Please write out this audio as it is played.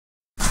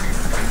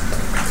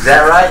Is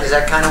that right? Is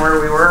that kind of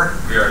where we were?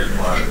 We already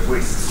plotted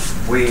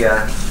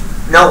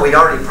it. No, we'd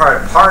already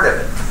plotted part of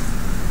it.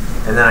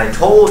 And then I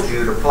told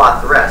you to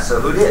plot the rest.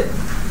 So who did?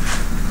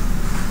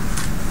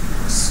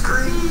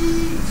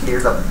 Screech!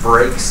 Hear the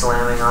brake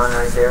slamming on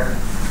right there?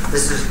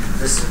 This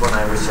is when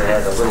I wish I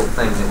had a little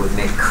thing that would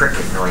make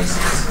cricket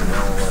noises. You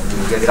know, when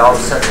you get all of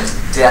a sudden this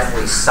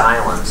deathly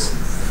silence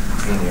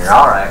in here.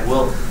 All right,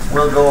 we'll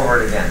go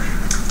over it again.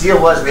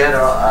 Deal was we had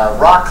a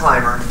rock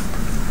climber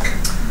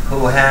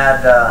who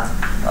had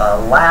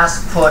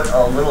last put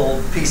a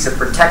little piece of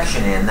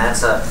protection in.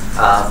 That's a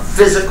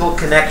physical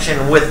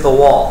connection with the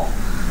wall,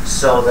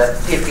 so that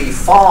if he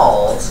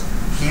falls,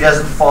 he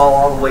doesn't fall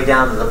all the way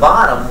down to the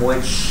bottom,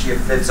 which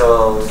if it's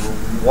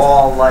a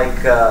wall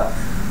like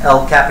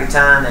El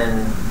Capitan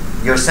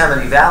and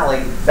Yosemite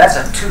Valley, that's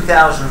a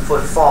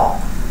 2,000-foot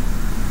fall.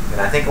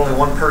 And I think only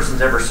one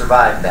person's ever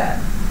survived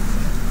that.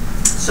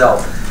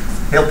 So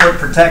he'll put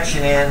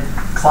protection in,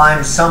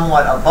 climb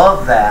somewhat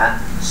above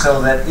that,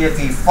 so that if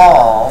he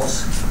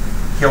falls,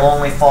 he'll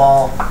only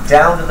fall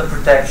down to the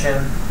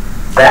protection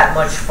that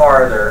much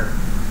farther,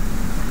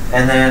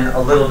 and then a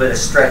little bit of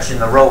stretch in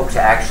the rope to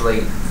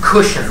actually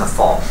cushion the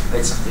fall.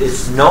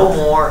 It's no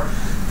more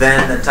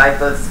than the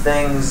type of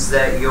things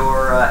that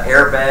your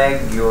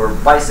airbag, your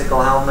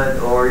bicycle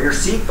helmet, or your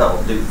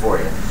seatbelt do for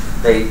you.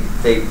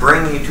 They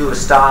bring you to a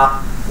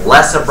stop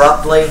less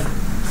abruptly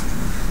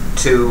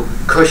to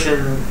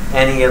cushion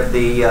any of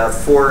the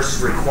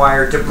force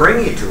required to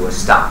bring you to a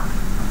stop.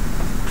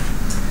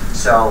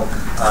 So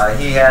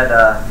he had,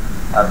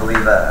 I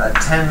believe, a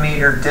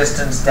 10-meter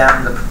distance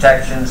down to the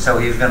protection, so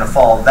he was going to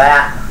fall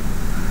that,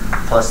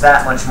 plus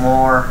that much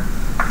more,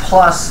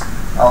 plus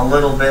a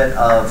little bit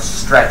of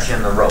stretch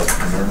in the rope.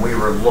 And then we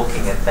were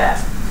looking at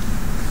that.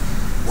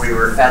 We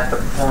were at the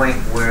point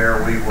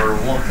where we were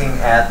looking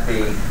at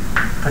the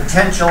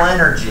potential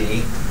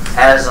energy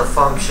as a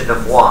function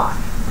of what?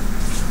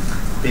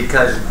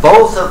 Because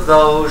both of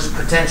those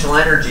potential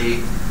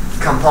energy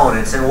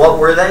components, and what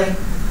were they?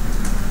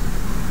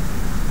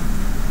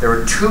 There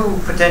were two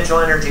potential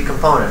energy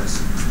components.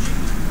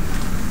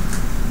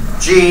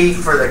 G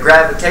for the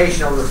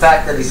gravitational, the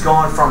fact that he's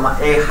going from a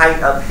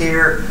height up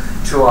here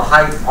to a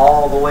height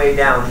all the way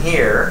down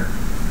here.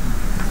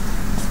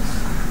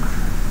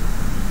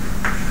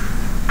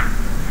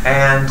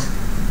 And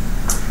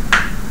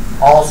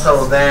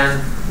also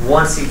then,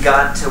 once he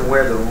got to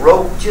where the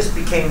rope just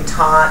became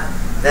taut,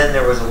 then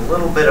there was a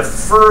little bit of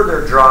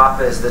further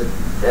drop as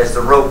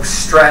the rope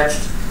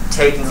stretched,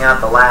 taking out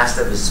the last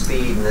of his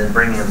speed and then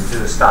bringing him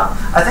to a stop.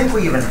 I think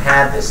we even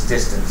had this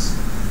distance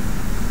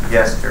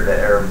yesterday,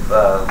 or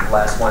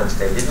last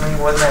Wednesday, didn't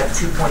we? Wasn't that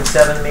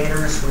 2.7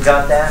 meters? We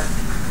got that?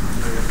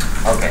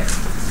 Okay,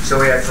 so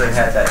we actually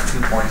had that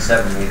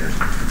 2.7 meters.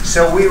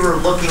 So we were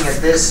looking at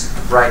this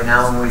right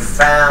now, and we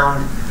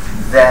found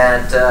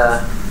that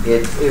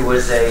it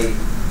was a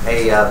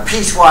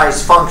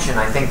piecewise function,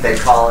 I think they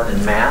call it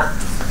in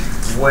math,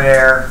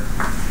 where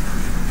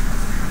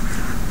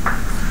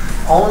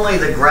only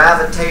the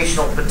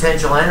gravitational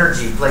potential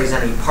energy plays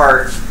any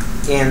part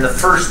in the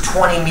first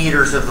 20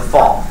 meters of the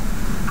fall,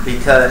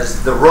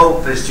 because the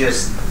rope is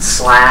just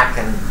slack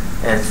and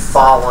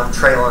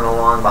trailing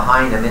along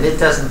behind him, and it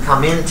doesn't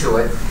come into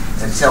it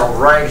until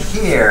right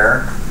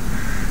here,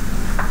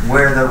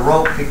 where the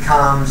rope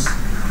becomes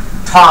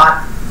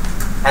taut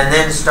and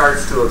then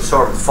starts to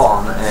absorb the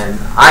fall. And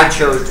I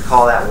chose to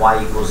call that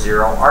y equals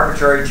 0.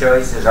 Arbitrary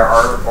choice, as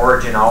our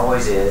origin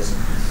always is.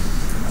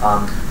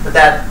 But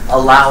that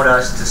allowed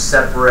us to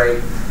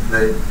separate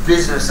the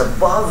business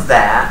above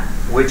that,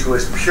 which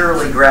was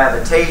purely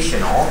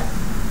gravitational,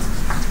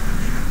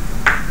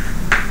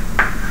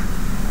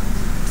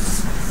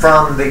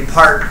 from the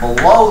part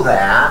below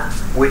that,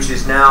 which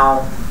is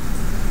now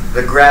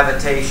the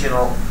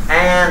gravitational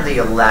and the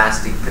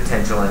elastic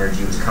potential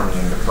energy was coming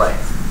into play.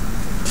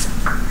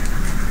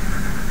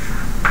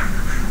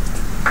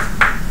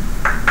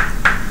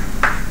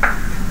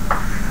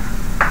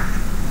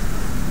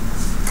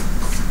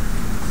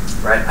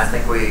 Right? I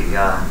think we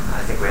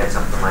had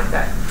something like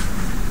that.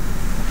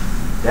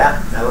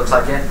 Yeah, that looks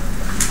like it.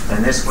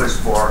 And this was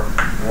for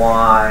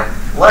y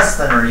less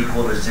than or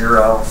equal to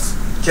 0,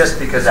 just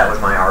because that was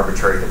my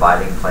arbitrary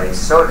dividing place.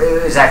 So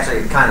it was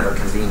actually kind of a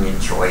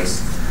convenient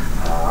choice,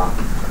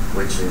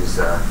 which is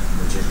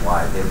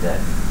why I did that.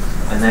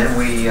 And then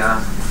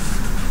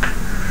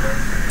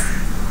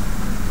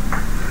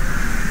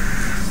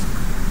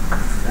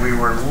we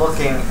were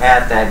looking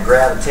at that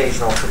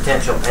gravitational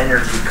potential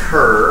energy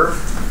curve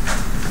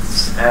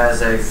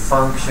as a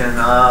function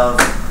of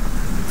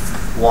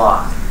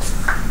what?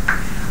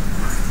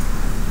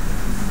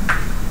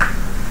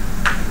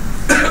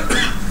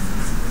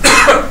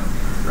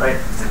 Right,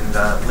 and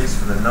at least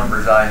for the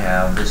numbers I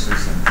have, this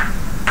is in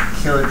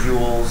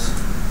kilojoules,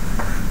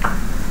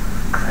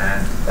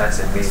 and that's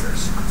in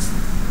meters.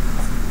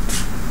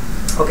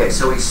 Okay,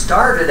 so we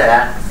started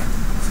at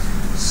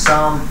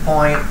some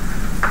point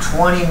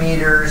 20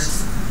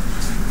 meters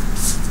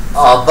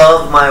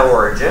above my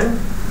origin.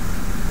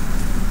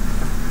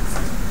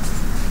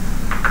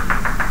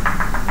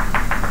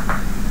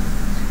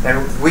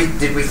 And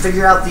did we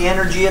figure out the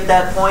energy at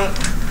that point?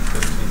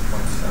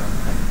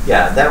 15.7.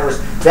 Yeah,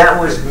 that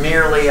was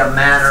merely a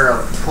matter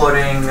of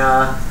putting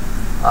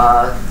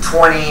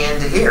 20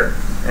 into here.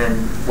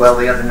 And, well,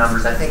 the other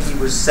numbers, I think he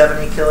was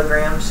 70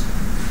 kilograms?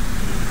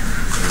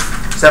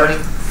 70?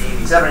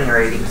 80. 70 or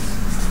 80.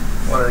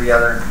 One or the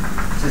other.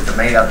 It's just a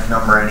made-up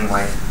number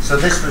anyway. So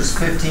this was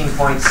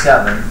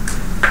 15.7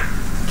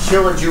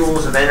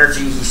 kilojoules of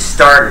energy he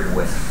started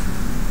with.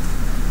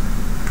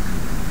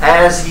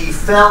 As he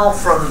fell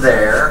from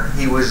there,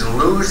 he was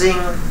losing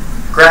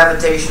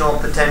gravitational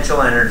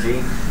potential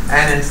energy.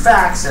 And in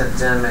fact,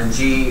 since M and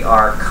G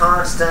are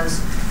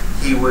constants,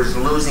 he was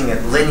losing it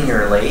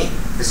linearly.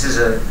 This is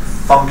a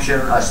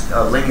function,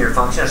 a linear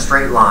function, a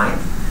straight line.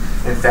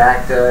 In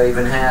fact,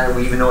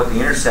 we even know what the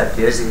intercept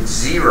is. It's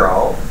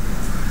 0,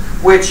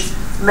 which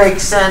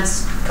makes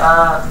sense.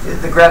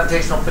 The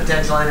gravitational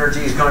potential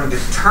energy is going to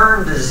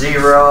turn to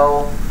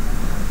 0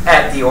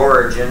 at the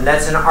origin.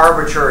 That's an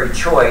arbitrary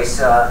choice.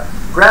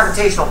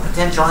 Gravitational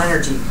potential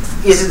energy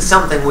isn't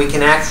something we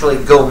can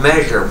actually go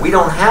measure. We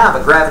don't have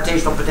a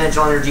gravitational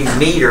potential energy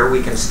meter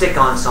we can stick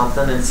on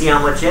something and see how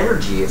much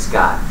energy it's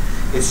got.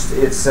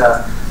 It's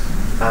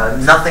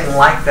nothing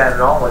like that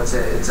at all. It's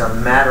a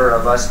matter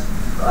of us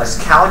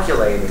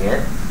calculating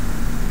it.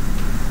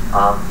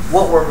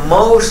 What we're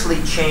mostly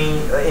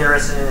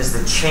interested in is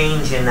the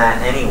change in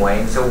that anyway.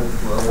 And so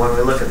when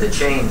we look at the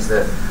change,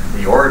 the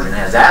origin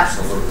has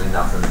absolutely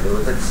nothing to do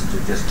with it.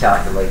 It just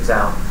calculates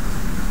out.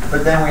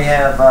 But then we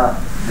have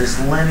this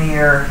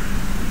linear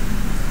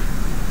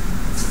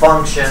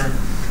function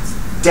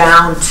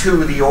down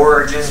to the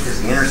origin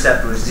because the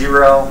intercept was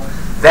 0.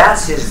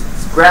 That's his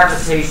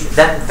gravitation. In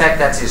fact,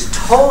 that's his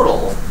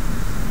total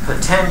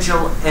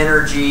potential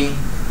energy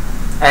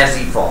as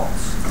he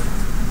falls.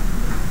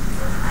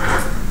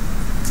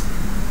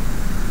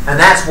 And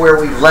that's where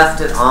we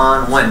left it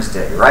on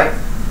Wednesday, right?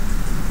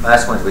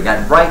 Last Wednesday. We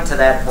got right to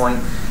that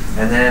point,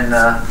 and then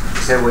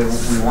we said we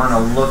want to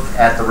look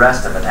at the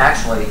rest of it.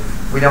 Actually,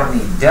 we don't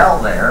need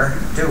del there,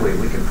 do we?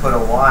 We can put a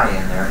y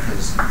in there,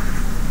 because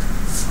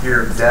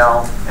here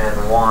del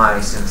and y,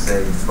 since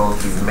they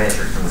both be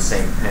measured from the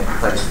same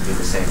place, would be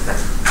the same thing.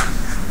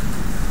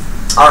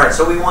 All right,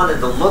 so we wanted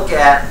to look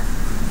at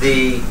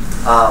the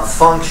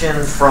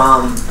function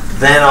from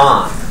then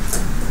on.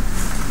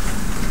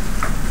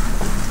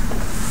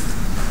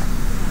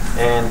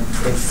 And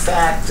in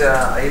fact,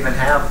 I even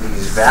have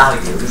these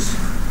values.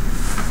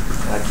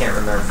 I can't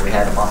remember if we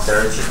had them up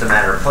there. It's just a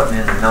matter of putting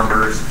in the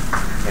numbers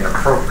in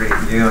appropriate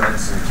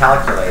units and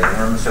calculating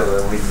them so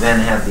that we then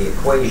have the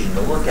equation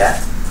to look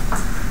at.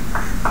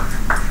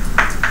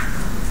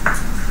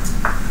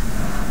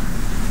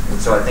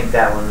 And so I think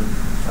that one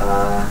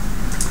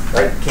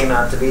came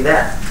out to be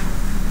that.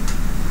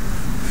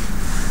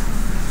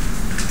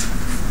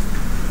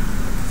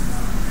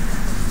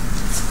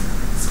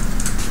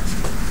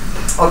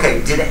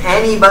 Okay, did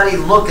anybody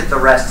look at the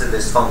rest of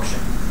this function?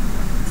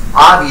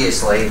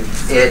 Obviously,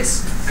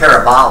 it's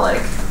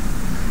parabolic,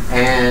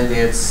 and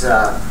it's,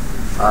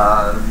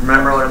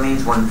 remember what it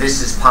means when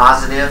this is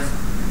positive?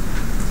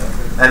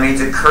 That means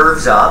it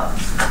curves up,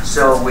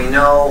 so we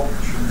know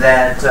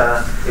that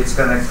it's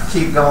going to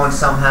keep going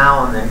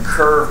somehow and then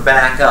curve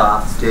back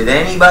up. Did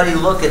anybody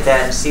look at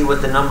that and see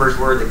what the numbers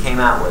were that came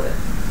out with it?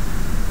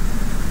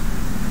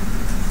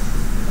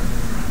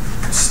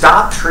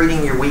 Stop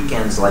treating your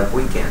weekends like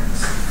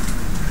weekends.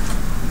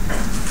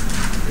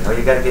 You know,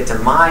 you got to get to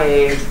my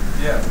age.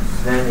 Yeah.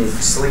 Then you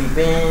sleep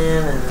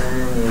in, and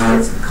then you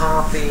get some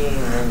coffee,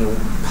 and then you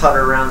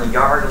putter around the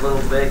yard a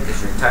little bit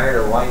because you're tired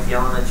of the wife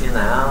yelling at you in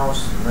the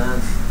house,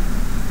 and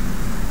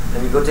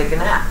then you go take a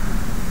nap.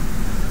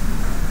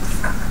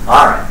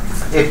 All right.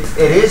 It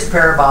is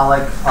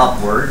parabolic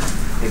upward.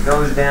 It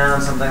goes down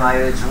something like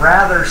that. It's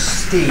rather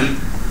steep.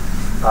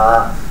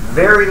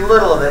 Very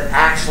little of it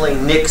actually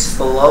nicks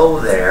below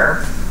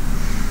there.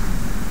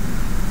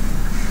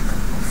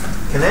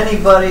 Can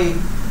anybody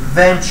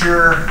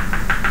venture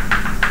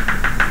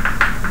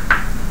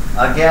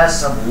a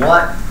guess of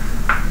what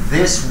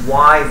this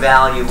y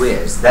value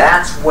is?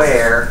 That's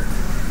where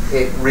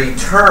it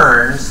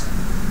returns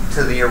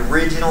to the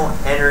original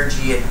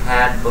energy it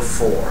had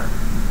before.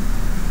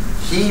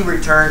 He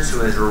returns to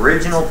his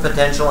original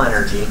potential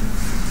energy.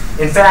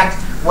 In fact,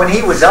 when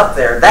he was up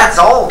there, that's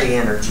all the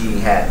energy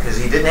he had, because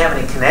he didn't have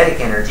any kinetic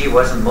energy, he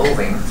wasn't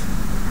moving.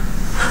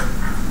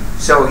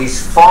 So he's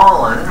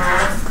fallen,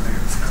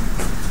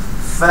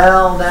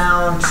 fell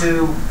down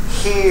to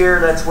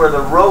here, that's where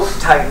the rope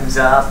tightens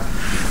up.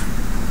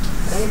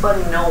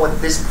 Anybody know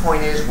what this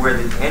point is where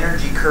the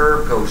energy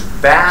curve goes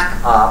back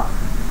up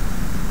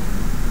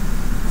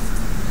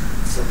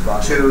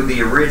to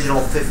the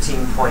original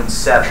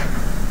 15.7?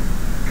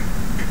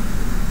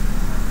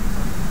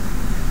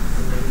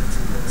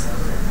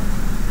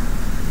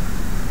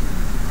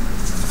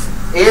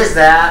 Is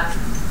that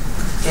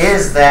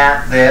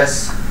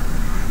this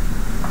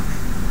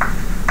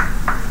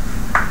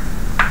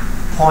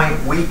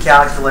point we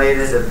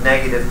calculated of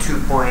negative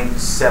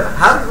 2.7?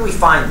 How did we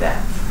find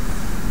that?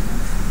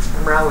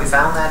 Remember how we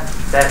found that?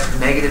 That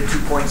negative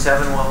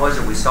 2.7, what was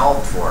it we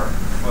solved for?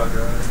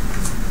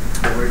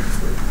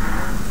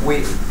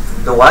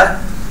 The what?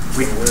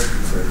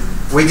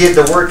 We did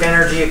the work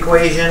energy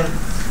equation,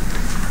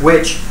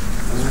 which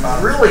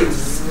really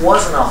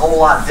wasn't a whole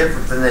lot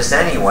different than this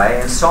anyway,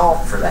 and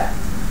solved for that.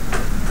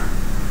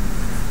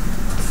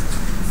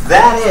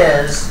 That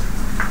is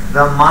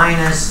the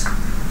minus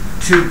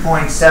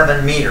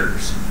 2.7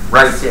 meters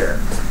right there.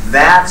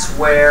 That's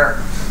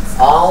where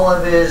all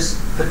of his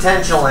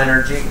potential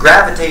energy,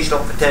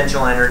 gravitational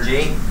potential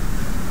energy,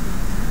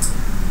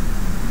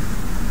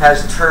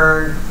 has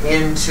turned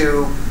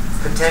into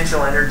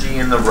potential energy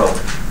in the rope.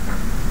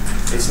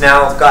 It's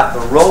now got the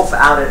rope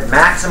out at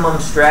maximum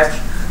stretch.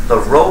 The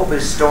rope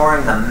is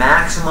storing the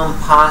maximum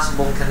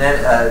possible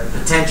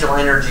potential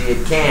energy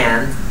it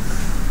can,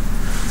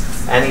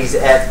 and he's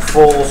at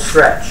full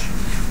stretch.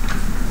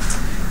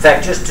 In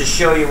fact, just to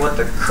show you what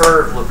the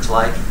curve looks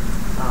like,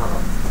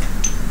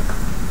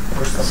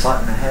 push the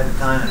button ahead of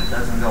time and it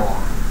doesn't go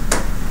on.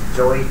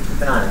 Joey,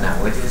 keep an eye on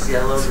that, would you? See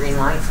that little green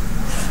light?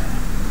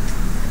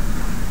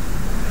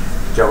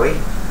 Joey?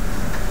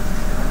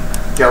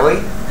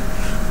 Joey?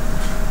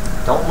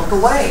 Don't look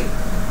away.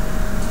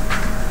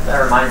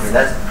 That reminds me,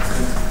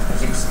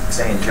 he keeps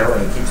saying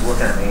Joey, he keeps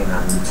looking at me, and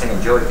I'm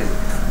saying Joey because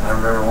I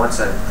remember once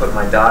I put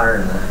my daughter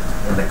in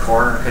the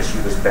corner because she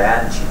was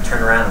bad, and she'd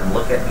turn around and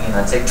look at me, and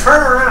I'd say,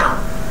 "Turn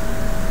around!"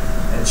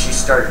 And she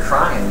started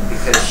crying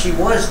because she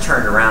was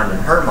turned around in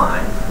her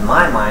mind. In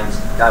my mind,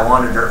 I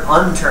wanted her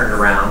unturned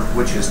around,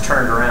 which is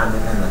turned around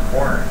and in the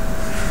corner.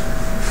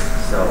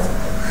 So,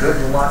 good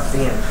luck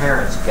being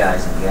parents,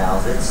 guys and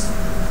gals. It's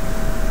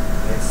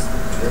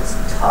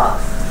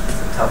tough.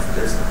 It's a tough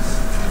business.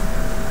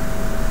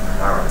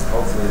 All right,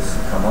 hopefully this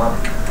will come up.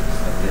 I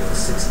get the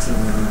 16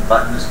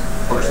 buttons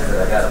pushed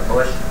that I got to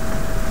push.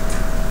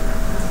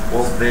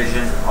 Wolf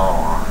vision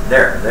on.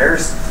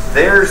 There's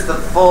the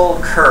full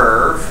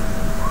curve.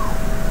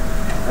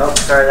 Oh,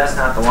 sorry, that's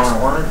not the one I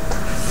wanted.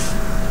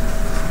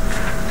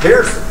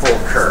 Here's the full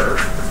curve.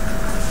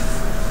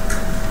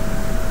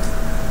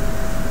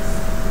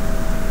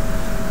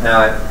 Now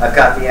I've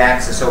got the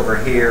axis over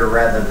here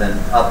rather than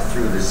up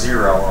through the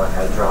zero like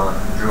I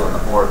drew on the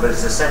board, but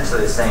it's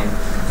essentially the same.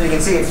 So you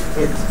can see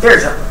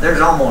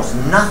there's almost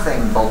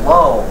nothing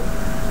below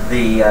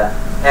the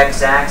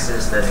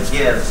x-axis that it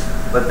gives,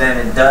 but then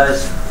it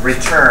does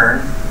return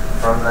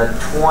from the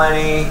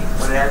 20,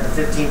 what did it have,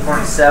 the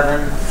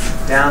 15.7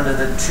 down to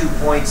the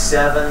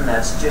 2.7.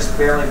 That's just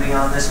barely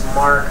beyond this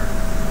mark,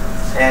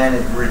 and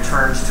it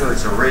returns to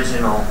its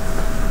original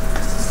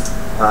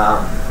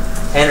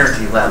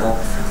energy level.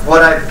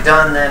 What I've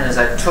done then is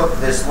I took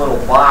this little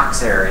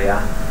box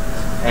area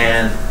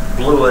and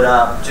blew it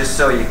up just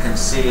so you can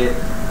see it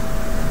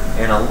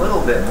in a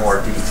little bit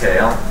more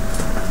detail,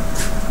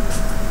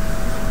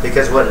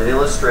 because what it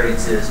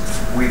illustrates is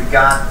we've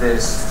got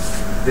this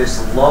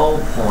low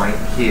point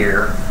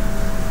here,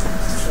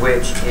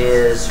 which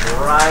is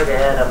right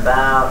at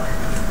about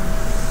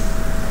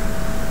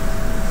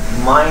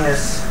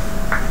minus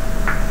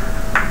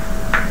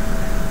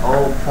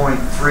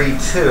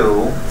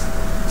 0.32,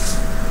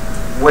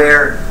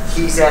 where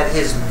he's at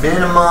his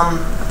minimum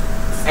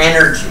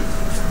energy,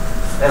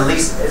 at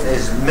least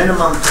his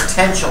minimum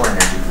potential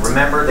energy.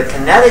 Remember, the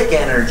kinetic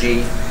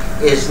energy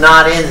is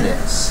not in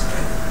this.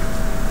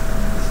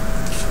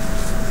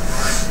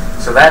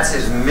 So that's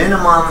his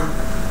minimum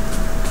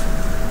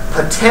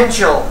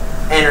potential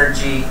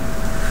energy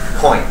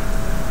point.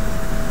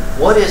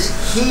 What is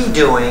he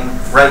doing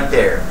right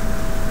there,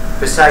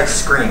 besides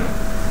screaming?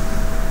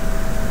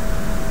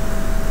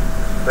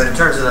 But in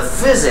terms of the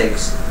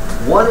physics,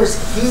 what is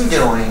he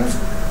doing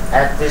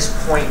at this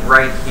point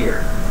right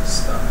here?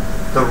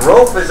 The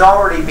rope is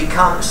already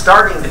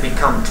starting to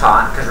become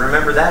taut, because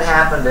remember that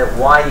happened at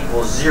y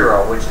equals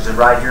 0, which is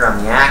right here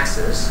on the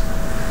axis.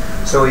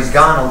 So he's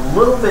gone a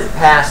little bit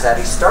past that.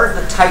 He's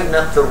starting to tighten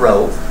up the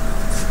rope.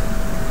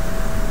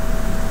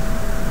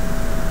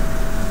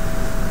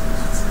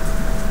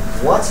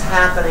 What's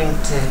happening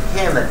to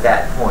him at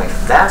that point?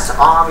 That's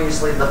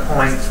obviously the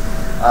point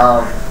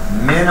of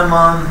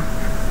minimum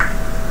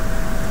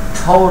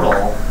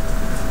total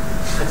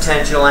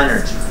potential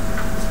energy.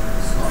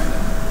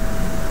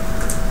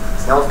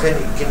 Now, can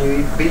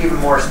you be even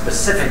more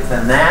specific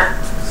than that?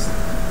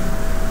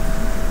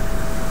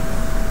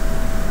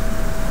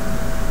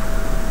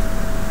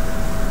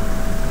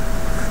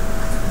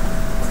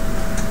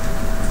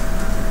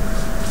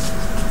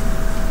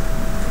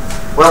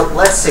 Well,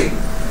 let's see.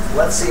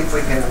 Let's see if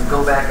we can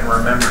go back and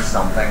remember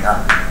something.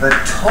 The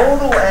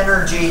total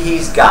energy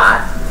he's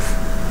got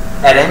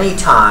at any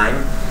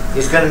time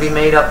is going to be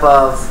made up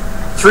of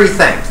three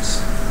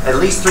things. At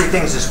least three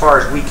things as far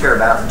as we care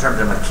about in terms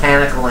of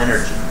mechanical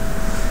energy.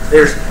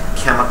 There's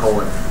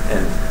chemical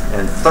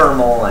and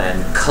thermal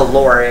and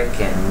caloric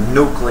and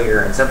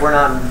nuclear and stuff. We're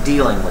not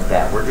dealing with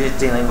that. We're just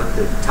dealing with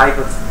the type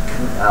of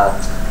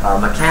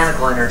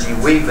mechanical energy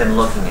we've been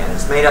looking at.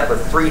 It's made up of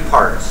three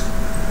parts.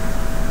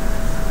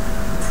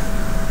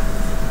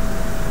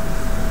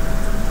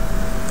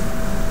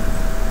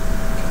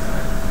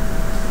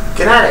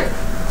 Kinetic.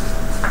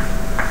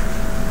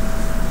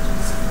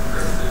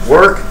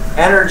 Work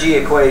energy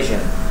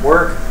equation.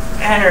 Work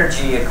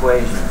energy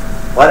equation.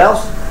 What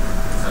else?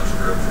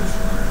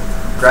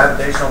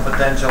 Gravitational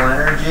potential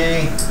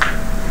energy.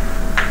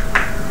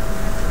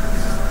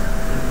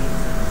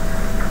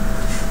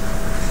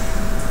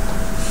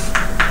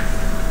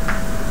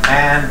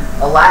 And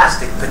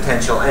elastic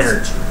potential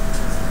energy.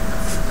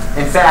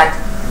 In fact,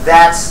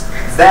 that's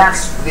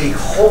the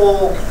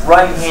whole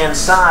right-hand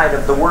side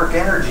of the work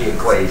energy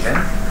equation.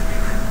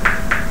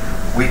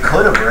 We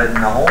could have written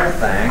the whole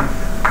thing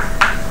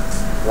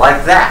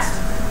like that.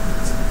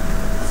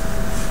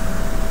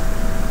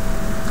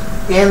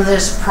 In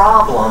this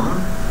problem,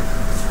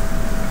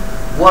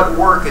 what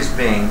work is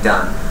being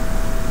done?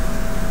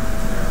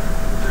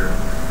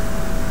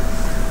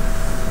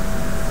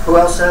 Who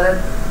else said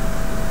it?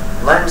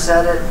 Len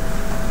said it.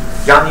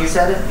 John, you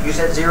said it? You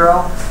said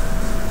 0?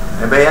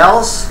 Anybody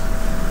else?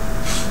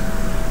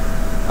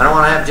 I don't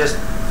want to have just,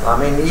 I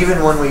mean,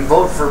 even when we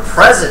vote for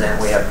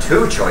president, we have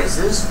 2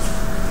 choices.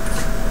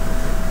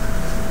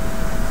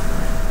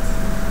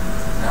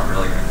 Not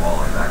really going to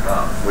qualify back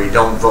up. We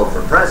don't vote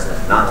for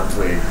president, not if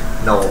we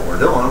know what we're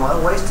doing. What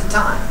a waste of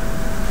time.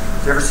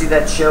 Did you ever see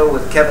that show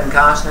with Kevin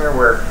Costner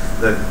where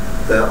the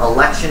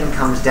election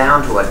comes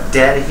down to a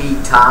dead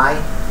heat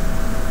tie?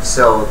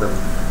 So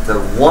the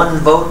one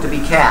vote to be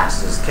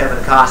cast is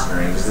Kevin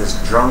Costner. He's this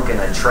drunk in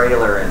a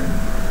trailer in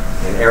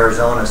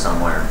Arizona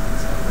somewhere.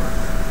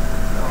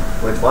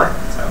 Which what?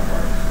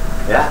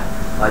 Yeah.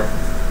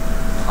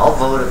 I'll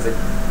vote if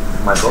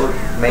my vote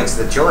makes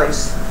the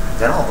choice.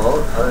 Then I'll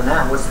vote. Other than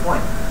that, what's the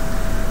point?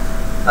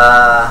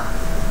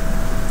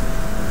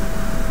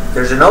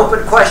 There's an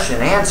open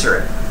question. Answer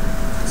it.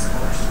 What's the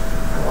question?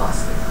 I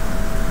lost it.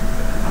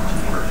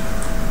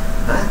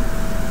 Huh?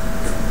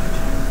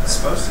 It's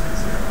supposed to be 0.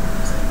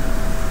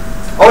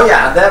 Oh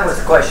yeah, that was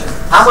the question.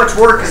 How much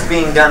work is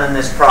being done in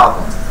this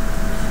problem?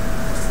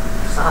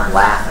 Stop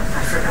laughing.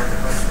 I forgot the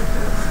question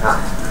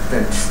too.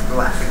 Then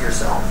laugh at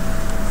yourself.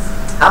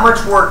 How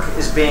much work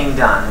is being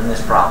done in this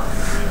problem?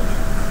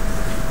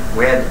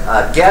 We had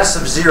a guess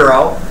of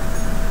 0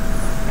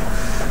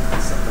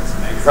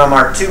 from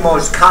our 2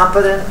 most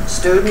competent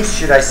students.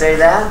 Should I say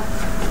that?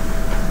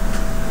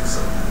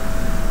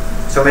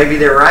 So maybe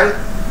they're right.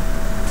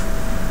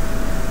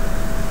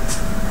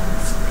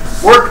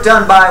 Work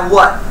done by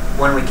what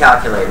when we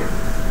calculate it?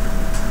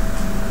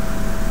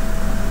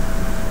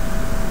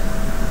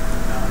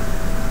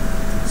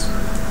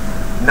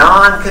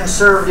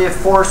 Non-conservative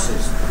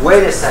forces.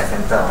 Wait a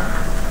second though.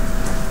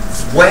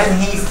 When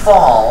he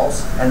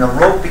falls and the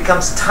rope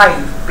becomes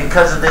tight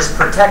because of this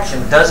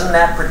protection, doesn't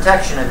that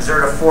protection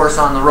exert a force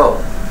on the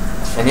rope?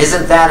 And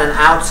isn't that an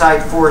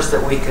outside force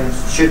that we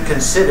should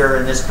consider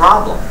in this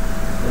problem?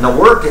 In the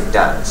work it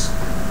does.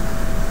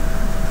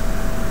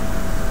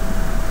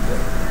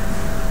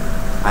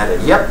 I had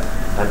a yep,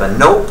 I have a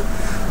nope,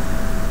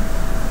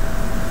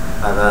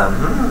 I have a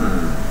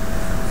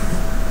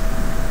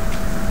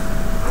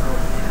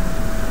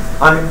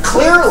I mean,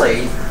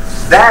 clearly,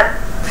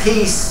 that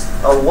piece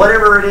of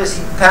whatever it is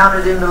he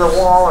pounded into the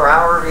wall, or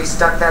however he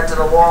stuck that to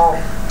the wall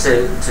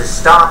to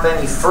stop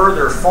any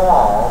further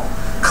fall,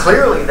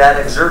 clearly that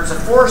exerts a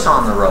force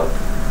on the rope.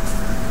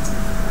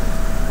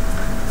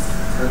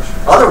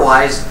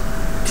 Otherwise,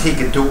 he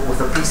could do it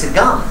with a piece of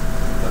gum.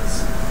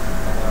 That's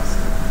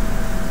elastic.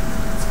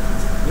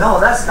 No,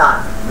 that's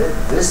not.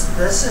 This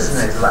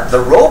isn't elastic.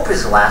 The rope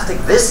is elastic.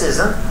 This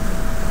isn't.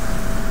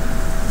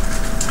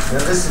 Now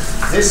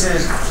this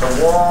is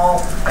the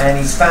wall, and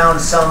he's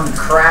found some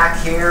crack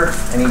here,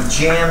 and he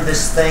jammed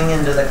this thing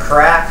into the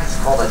crack. It's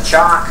called a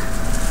chock.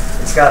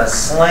 It's got a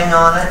sling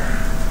on it.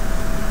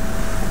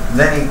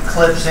 Then he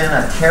clips in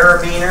a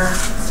carabiner,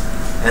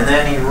 and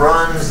then he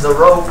runs the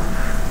rope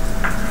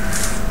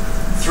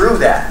through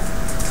that.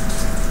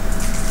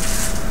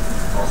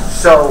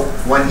 So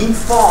when he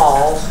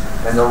falls,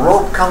 and the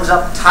rope comes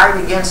up tight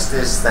against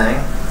this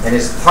thing, and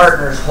his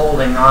partner's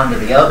holding on to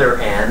the other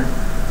end,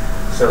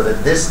 so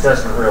that this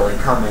doesn't really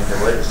come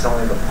into it, it's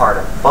only the part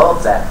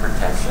above that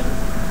protection.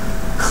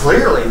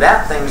 Clearly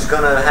that thing's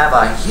going to have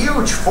a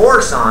huge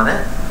force on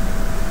it.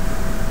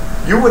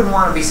 You wouldn't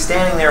want to be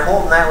standing there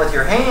holding that with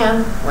your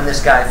hand when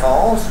this guy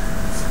falls.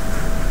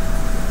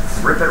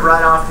 Rip it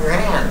right off your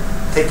hand.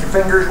 Take your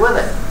fingers with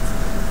it.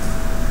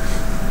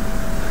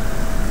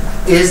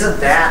 Isn't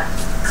that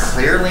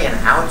clearly an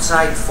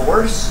outside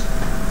force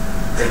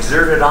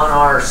exerted on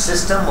our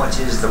system, which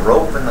is the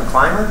rope and the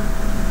climber?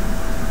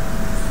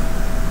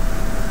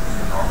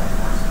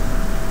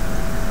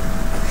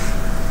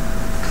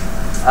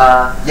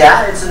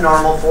 Yeah, it's a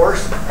normal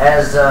force.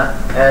 As the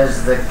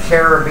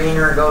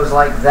carabiner goes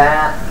like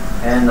that,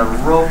 and the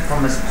rope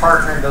from his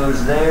partner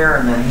goes there,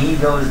 and then he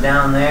goes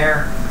down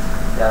there,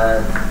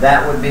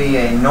 that would be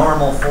a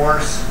normal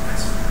force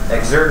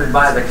exerted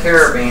by the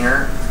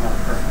carabiner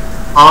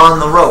on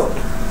the rope.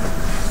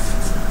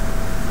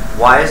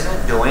 Why isn't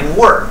it doing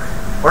work?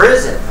 Or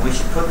is it? We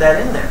should put that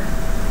in there.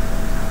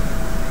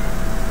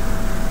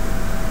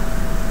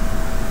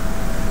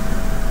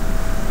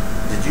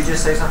 Did you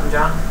just say something,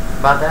 John,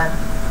 about that?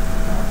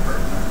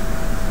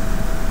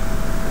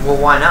 Well,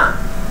 why not?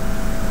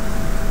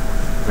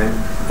 mean,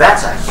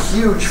 that's a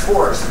huge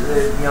force.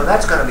 You know,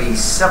 that's going to be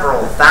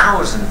several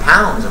thousand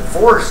pounds of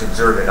force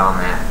exerted on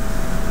that,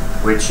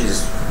 which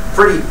is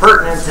pretty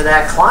pertinent to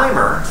that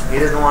climber. He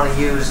doesn't want to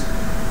use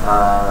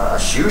a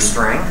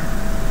shoestring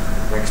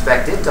and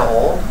expect it to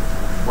hold.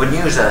 Wouldn't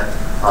use a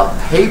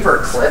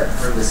paper clip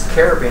for this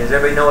carabiner. Does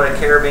everybody know what a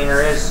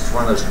carabiner is? It's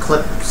one of those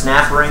clip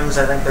snap rings,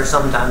 I think they're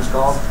sometimes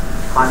called.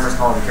 Climbers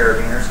call them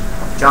carabiners.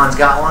 John's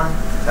got one.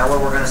 Is that what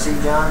we're going to see,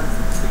 John?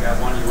 You got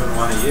one you wouldn't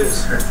want to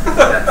use.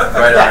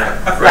 Right on it.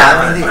 Yeah, Right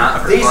I on mean, it.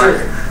 Not for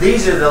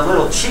these are the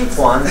little cheap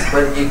ones,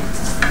 but you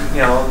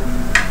know,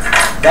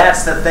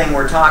 that's the thing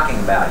we're talking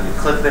about. You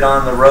clip it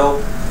on the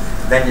rope,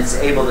 then it's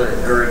able to,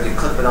 or you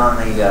clip it on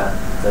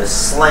the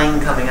sling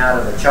coming out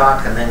of the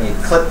chalk, and then you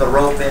clip the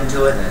rope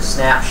into it, and it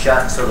snaps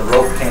shut so the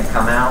rope can't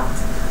come out,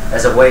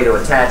 as a way to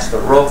attach the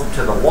rope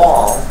to the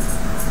wall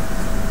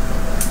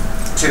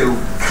to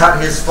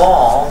cut his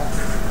fall,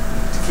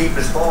 to keep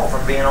his fall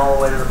from being all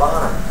the way to the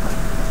bottom.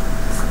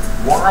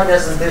 Why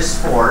doesn't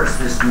this force,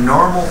 this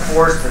normal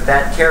force that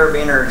that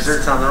carabiner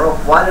exerts on the rope,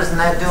 why doesn't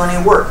that do any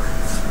work?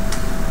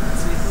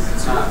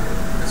 It's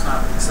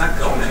not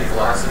going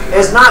anywhere.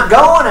 It's not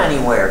going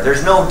anywhere.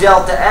 There's no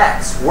delta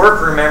X.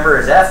 Work, remember,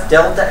 is F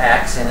delta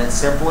X in its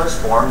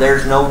simplest form.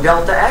 There's no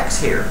delta X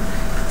here.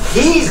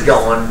 He's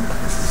going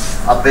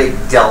a big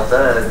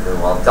delta,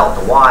 well,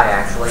 delta Y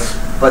actually,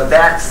 but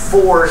that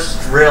force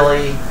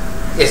really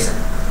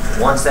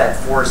isn't. Once that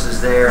force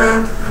is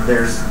there,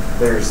 there's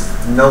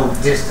no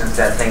distance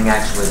that thing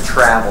actually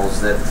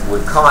travels that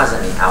would cause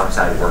any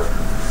outside work.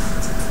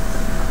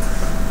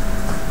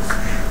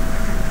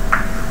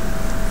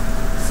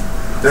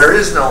 There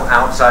is no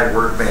outside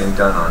work being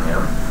done on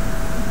him.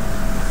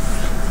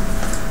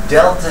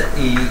 Delta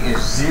E is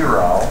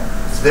 0.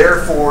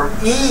 Therefore,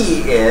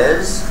 E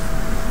is...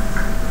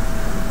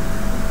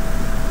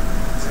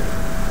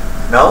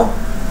 No?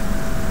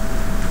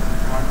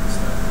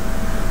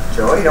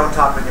 Joey, don't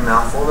talk with your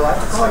mouth full. Do I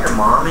have to call your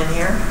mom in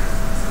here?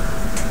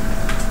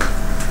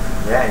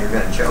 Yeah, you're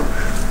going to choke.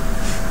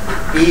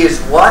 E is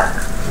what?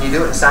 Can you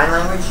do it in sign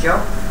language, Joe?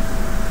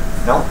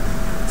 No?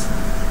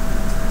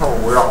 Oh,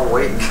 we're all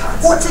waiting.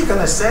 What's he going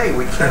to say?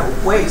 We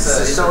can't wait. This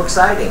is so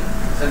exciting.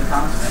 It's in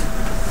constant.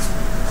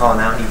 Oh,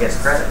 now he gets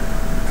credit.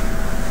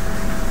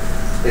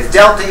 If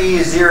delta E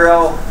is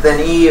 0,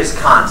 then E is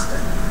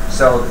constant.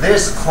 So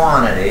this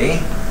quantity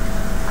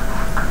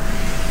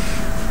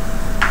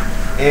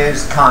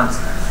is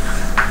constant.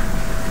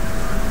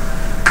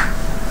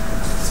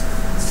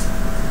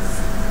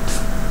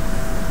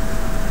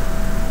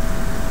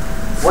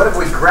 What have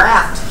we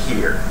graphed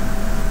here?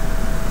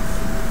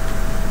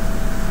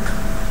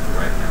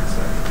 Right-hand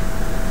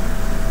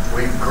side.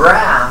 We've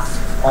graphed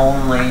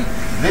only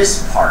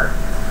this part,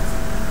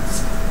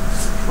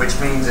 which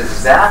means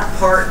as that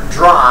part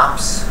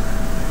drops,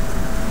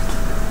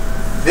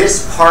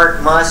 this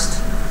part must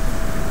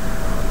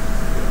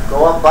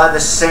go up by the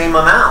same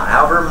amount.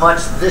 However much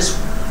this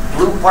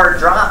blue part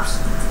drops,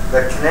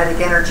 the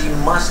kinetic energy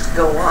must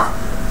go up.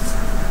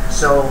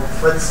 So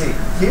let's see,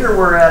 here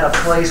we're at a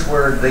place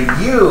where the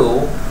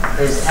U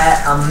is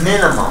at a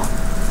minimum.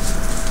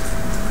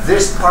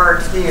 This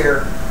part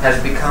here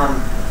has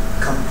become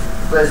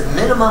as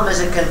minimum as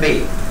it can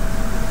be.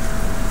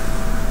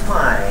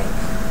 Mike,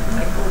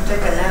 go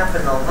take a nap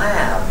in the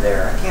lab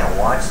there. I can't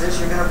watch this,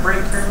 you're going to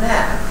break your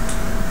neck.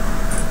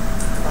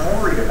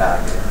 I'm worried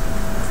about you.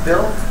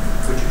 Bill,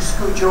 would you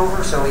scooch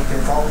over so he can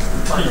fall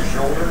asleep on your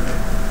shoulder?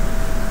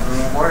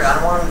 I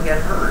don't want him to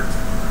get hurt.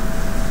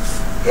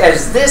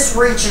 As this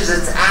reaches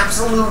its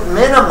absolute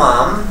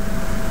minimum,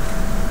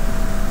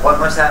 what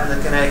must happen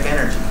to kinetic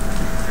energy?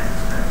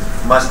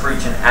 Must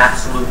reach an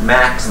absolute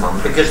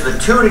maximum, because the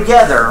two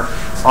together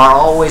are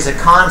always a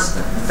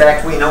constant. In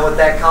fact, we know what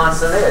that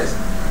constant is.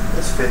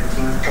 It's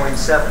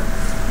 15.7.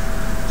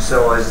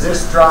 So as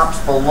this drops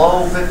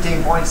below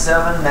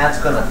 15.7, that's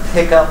going to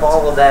pick up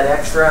all of that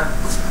extra.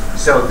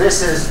 So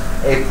this is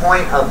a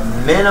point of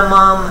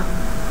minimum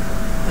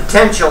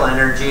potential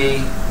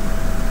energy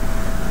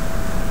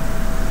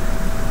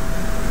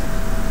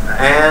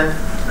and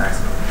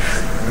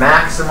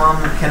maximum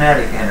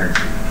kinetic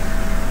energy.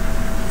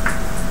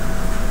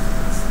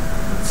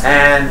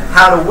 And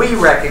how do we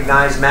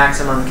recognize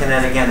maximum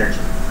kinetic energy?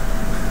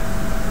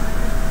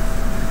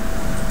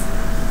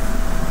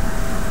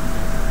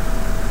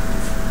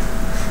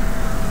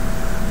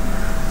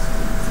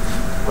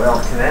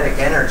 Well, kinetic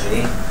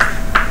energy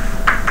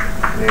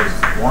is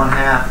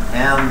 1/2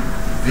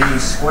 mv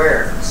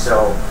squared.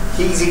 So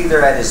he's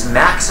either at his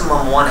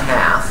maximum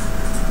 1/2,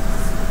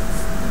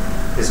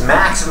 his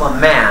maximum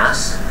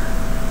mass,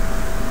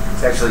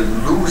 he's actually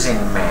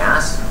losing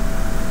mass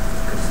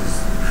because he's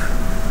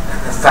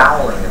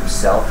fouling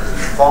himself as he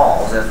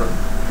falls.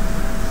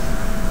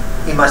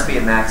 He must be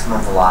at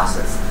maximum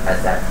velocity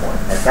at that point.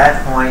 At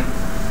that point,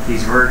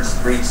 he's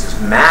reached his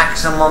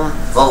maximum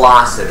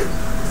velocity.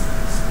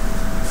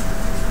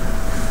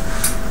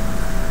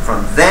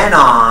 From then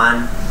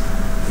on,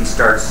 he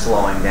starts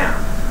slowing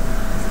down.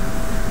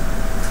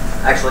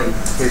 Actually,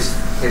 his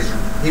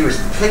he was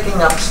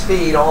picking up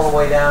speed all the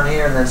way down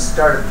here and then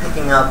started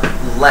picking up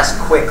less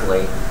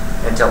quickly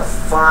until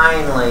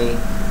finally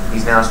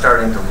he's now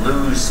starting to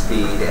lose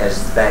speed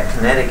as that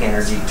kinetic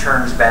energy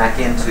turns back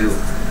into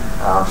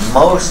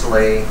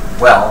mostly,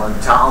 well,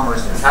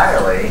 almost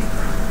entirely,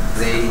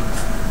 the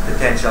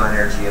potential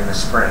energy in the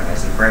spring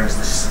as he brings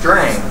the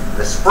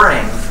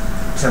spring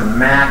to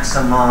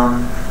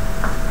maximum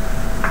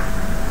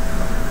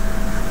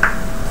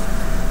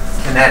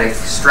kinetic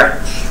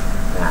stretch.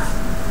 Now,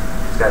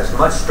 he's got as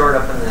much stored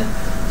up in the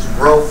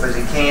rope as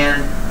he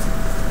can.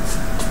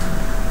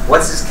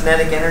 What's his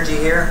kinetic energy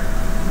here?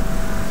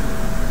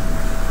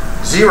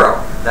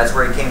 0. That's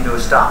where he came to a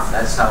stop.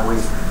 That's how we,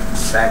 in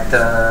fact,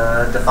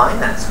 define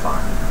that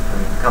spot.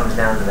 When it comes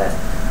down to that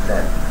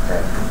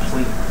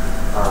complete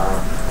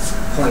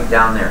point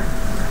down there.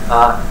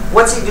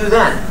 What's he do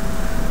then?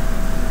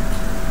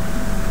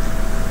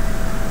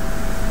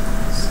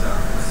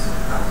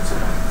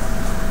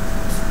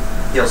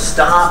 He'll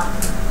stop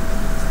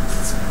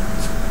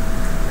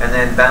and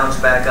then bounce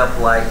back up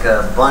like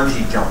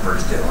bungee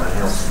jumpers do, and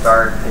he'll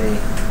start the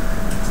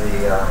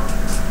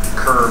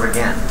curve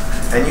again.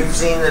 And you've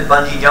seen the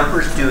bungee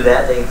jumpers do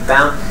that. They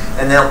bounce,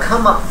 and they'll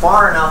come up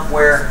far enough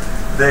where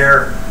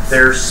their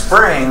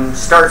spring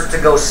starts to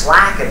go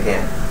slack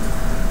again.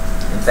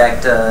 In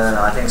fact,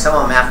 I think some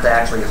of them have to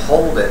actually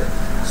hold it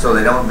so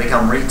they don't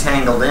become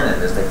retangled in it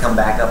as they come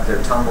back up.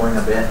 They're tumbling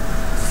a bit.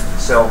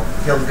 So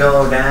he'll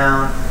go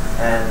down,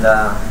 and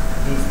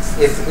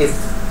if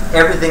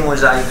everything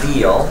was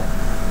ideal,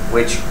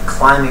 which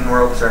climbing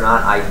ropes are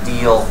not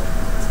ideal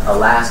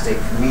elastic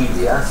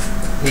media,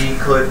 he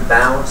could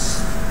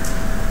bounce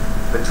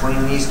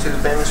between these two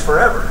things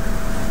forever.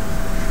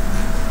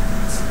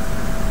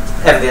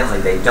 Evidently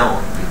they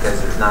don't,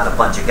 because there's not a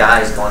bunch of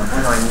guys going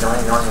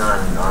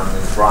on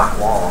these rock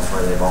walls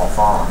where they've all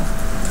fallen.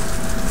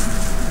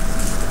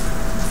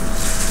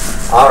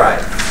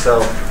 Alright, so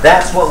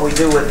that's what we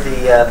do with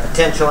the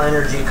potential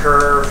energy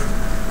curve.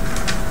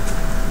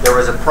 There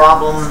was a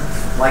problem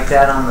like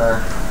that on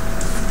the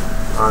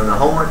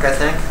homework, I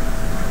think.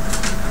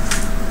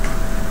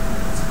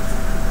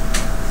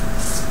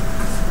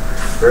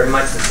 Very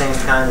much the same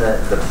kind.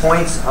 The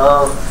points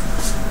of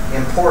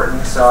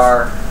importance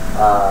are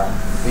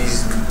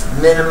these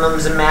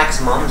minimums and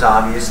maximums,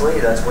 obviously.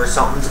 That's where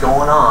something's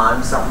going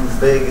on, something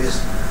big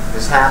is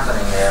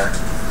happening there.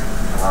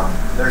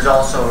 There's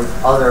also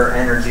other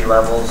energy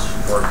levels.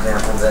 For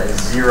example, the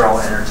 0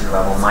 energy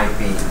level might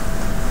be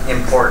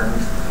important.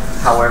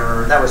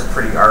 However, that was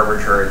pretty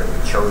arbitrary that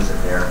we chose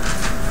it there.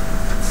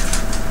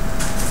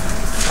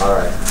 All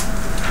right.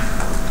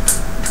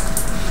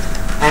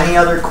 Any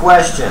other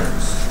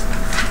questions?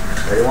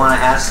 Or you want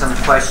to ask some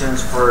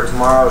questions for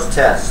tomorrow's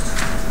test?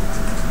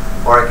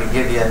 Or I could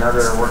give you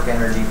another work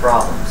energy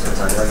problem, since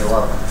I know you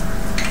love them.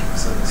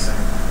 So the same.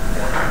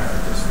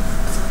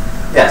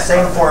 Yeah,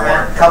 same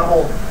format. A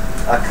couple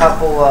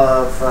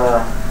of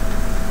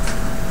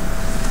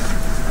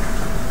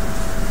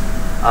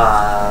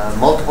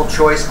multiple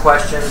choice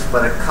questions,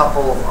 but a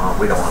couple.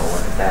 We don't want to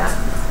look at that.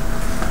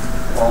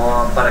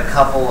 But a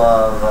couple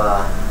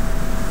of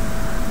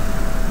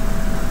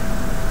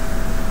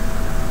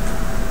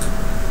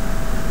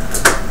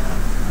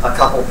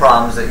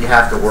problems that you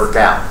have to work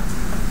out.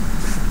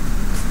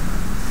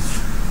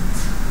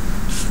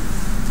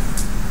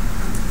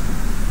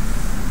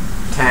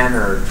 $10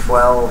 or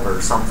 $12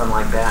 or something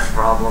like that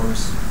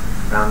problems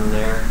around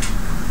there.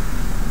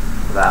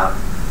 About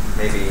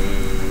maybe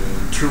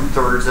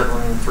 2/3 of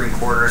them,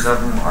 3/4 of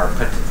them are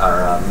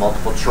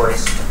multiple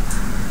choice,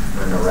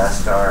 and the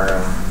rest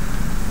are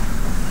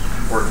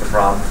work the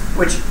problem.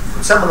 Which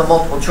some of the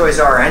multiple choice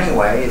are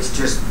anyway. It's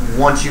just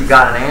once you've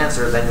got an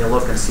answer, then you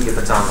look and see if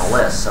it's on the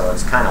list. So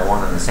it's kind of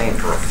one and the same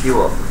for a few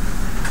of them.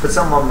 But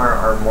some of them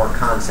are more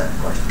concept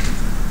questions.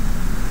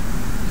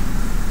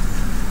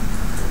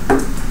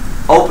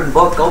 Open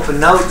book, open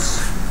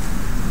notes.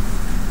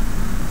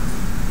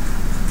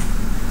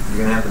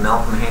 You're gonna have the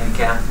Malcolm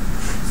handicap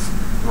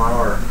tomorrow,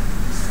 or? I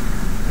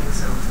think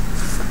so.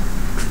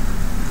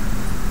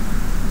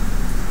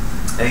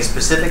 Any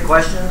specific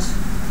questions?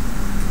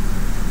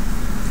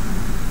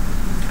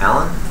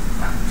 Alan?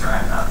 I'm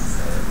trying not to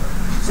say it, but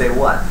Say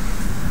what?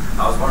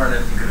 I was wondering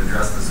if you could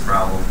address this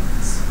problem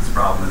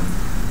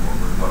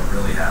with what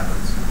really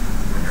happens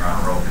when you're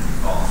on a rope and you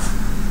fall.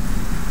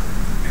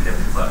 You hit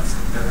the cliff.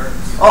 It hurts.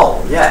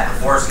 Oh, yeah. The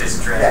force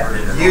gets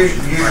transferred into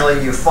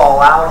Usually you fall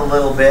out a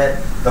little bit,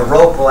 the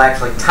rope will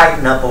actually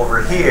tighten up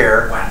over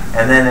here,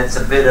 and then it's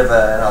a bit of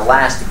an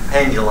elastic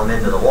pendulum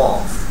into the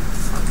wall.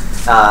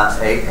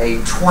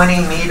 A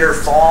 20-meter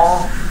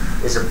fall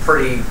is a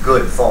pretty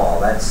good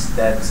fall.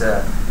 That's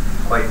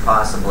quite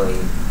possibly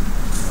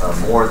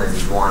more than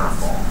you'd want to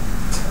fall.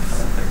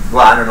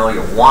 Well, I don't know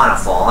you want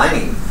to fall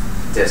any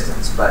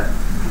distance, but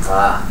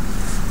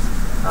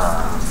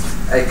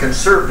a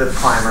conservative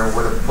climber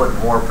would have put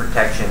more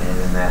protection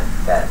in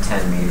that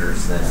 10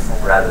 meters than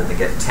rather than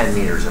get 10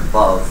 meters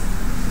above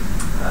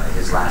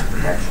his last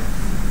protection.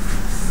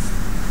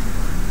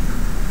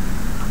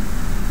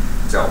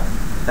 So,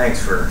 thanks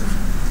for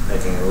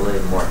making it a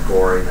little more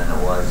gory than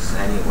it was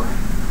anyway.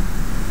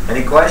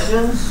 Any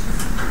questions?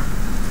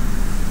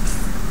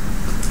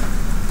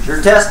 It's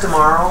your test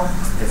tomorrow.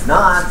 If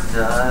not,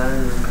 I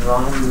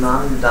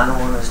don't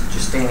want to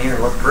just stand here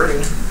and look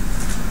pretty.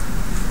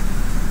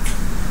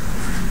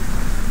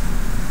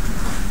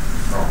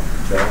 Oh,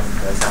 Joe,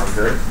 that sounds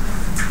good.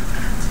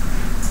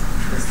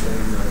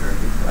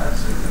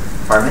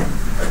 Pardon me?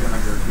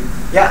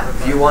 Yeah,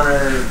 if you want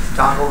to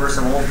talk over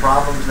some old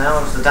problems,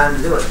 now is the time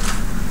to do it.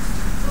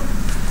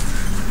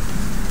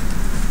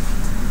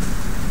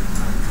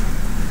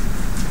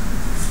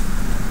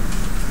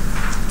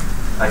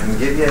 I can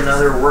give you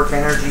another work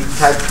energy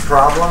type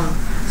problem,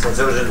 since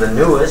those are the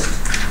newest.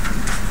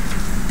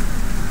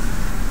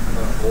 An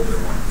older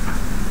one.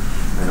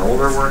 An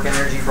older work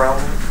energy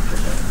problem?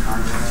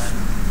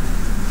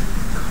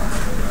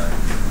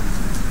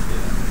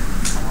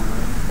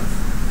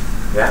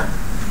 Yeah.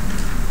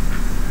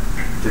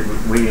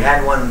 We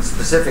had one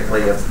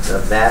specifically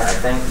of that, I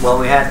think. Well,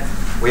 we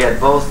had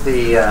both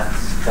the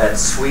that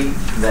seat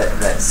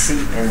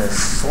in the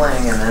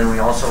sling, and then we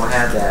also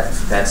had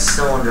that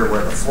cylinder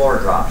where the floor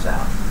drops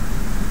out.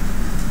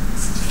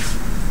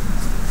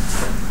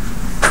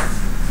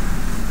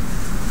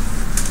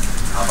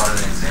 How about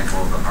an example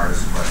of the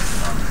hardest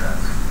question on the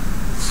test?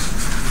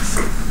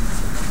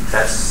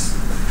 That's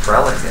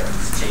relative.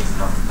 It's changing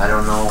them. I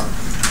don't know.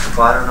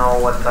 Well, I don't know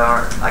what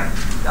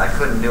I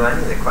couldn't do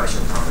any of the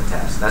questions on the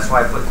test. That's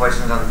why I put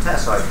questions on the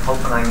test, so I'm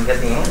hoping I can get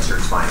the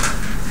answers finally.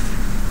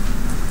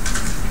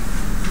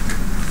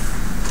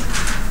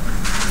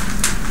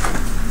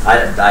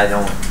 I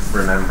don't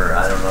remember.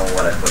 I don't know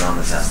what I put on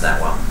the test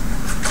that well.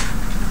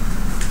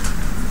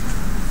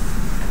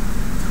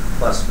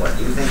 Plus, what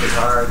you think is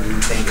hard, you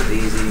think is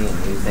easy,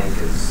 and you think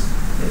is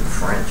in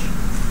French.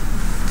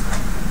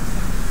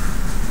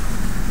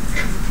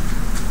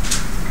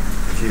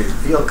 If you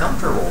feel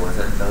comfortable with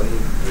it, though, you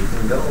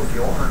can go if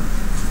you want.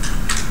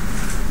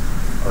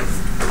 Or if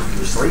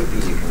you're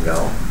sleepy, you can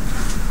go.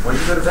 When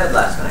did you go to bed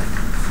last night?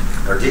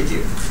 Or did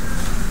you?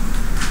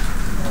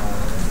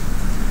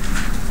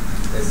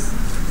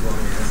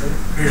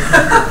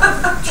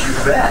 You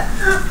bet.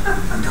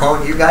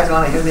 Don't you guys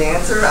want to hear the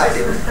answer? I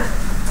do.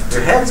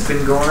 Your head's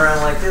been going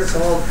around like this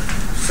so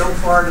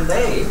far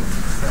today.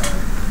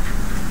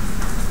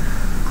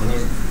 And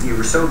you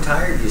were so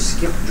tired you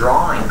skipped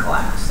drawing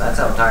class. That's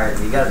how tired.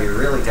 You got to be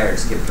really tired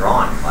to skip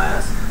drawing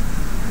class.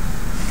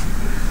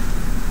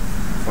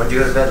 When did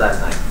you go to bed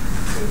last night?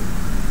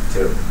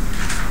 2.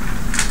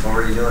 What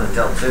were you doing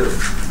until 2?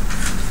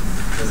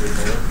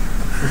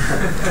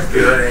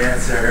 Good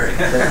answer.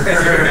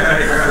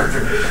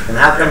 And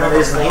how come it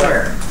isn't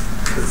here?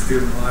 It's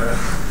student water.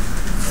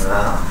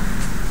 Wow.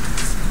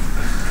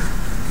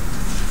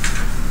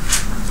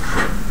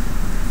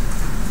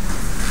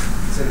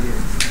 So you.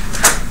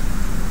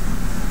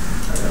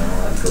 I don't know.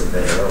 I'd go to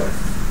bed early.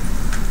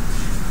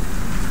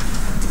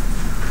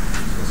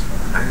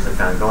 I usually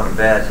kind of going to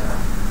bed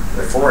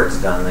before it's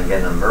done and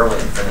getting them early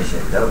and finishing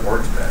it. That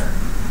works better.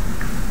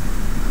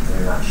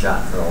 You're not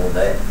shot for the whole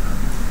day.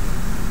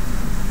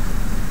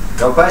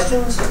 No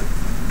questions?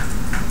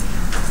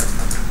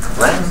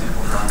 Len?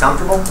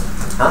 Comfortable?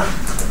 Huh?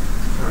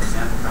 Sure,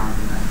 sample count would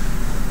be nice.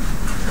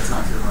 That's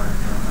not too hard.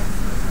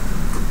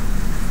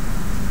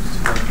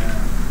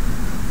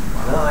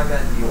 No, I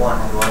got. You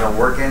want a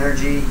work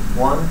energy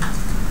one?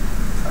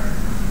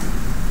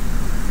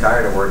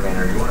 Tired of work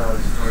energy.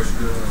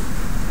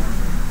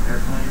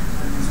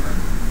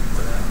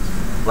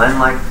 Len,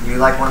 you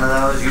like one of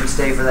those? You'd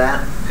stay for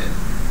that? Yeah.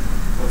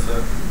 What's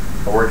that?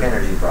 A work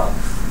energy problem.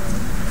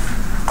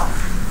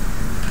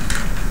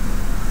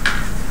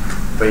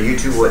 But you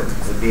two would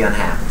be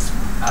unhappy.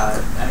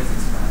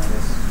 Anything's fine, I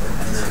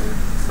guess.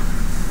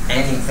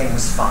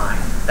 Anything's fine.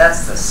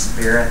 That's the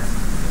spirit.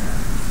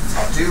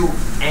 I'll do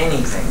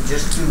anything.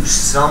 Just do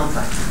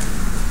something.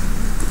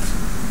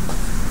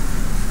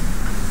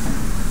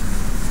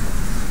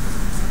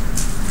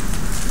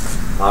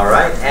 All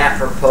right.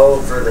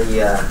 Apropos for the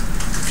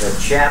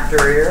chapter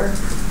here,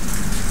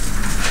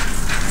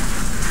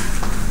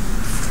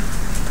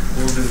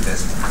 we'll do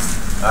this one.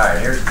 All right.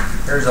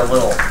 Here's a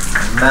little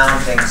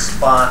mounting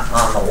spot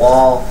on the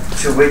wall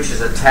to which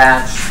is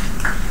attached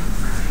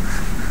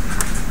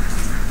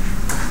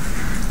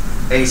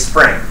a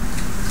spring,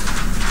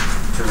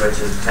 to which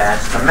is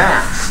attached a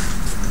mast.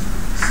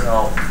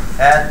 So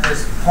at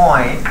this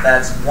point,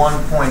 that's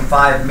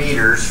 1.5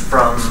 meters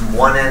from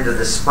one end of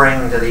the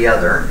spring to the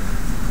other.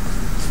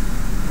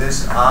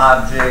 This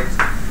object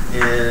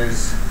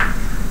is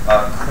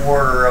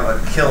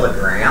 1/4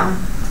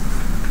 kilogram.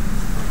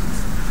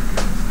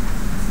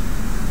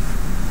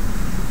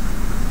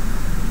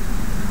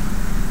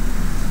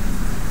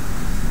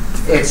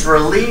 It's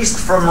released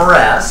from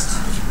rest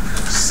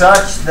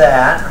such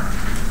that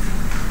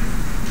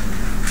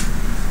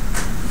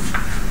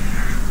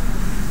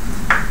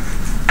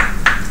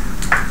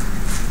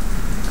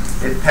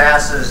it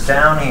passes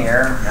down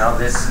here. Now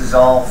this is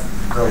all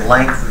the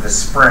length of the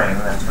spring.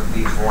 That's what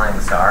these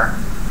lengths are.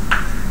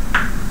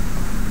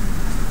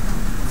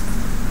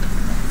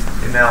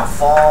 It tube now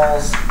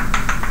falls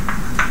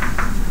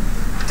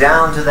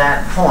down to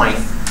that point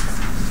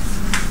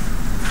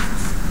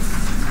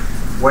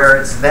where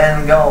it's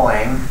then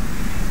going.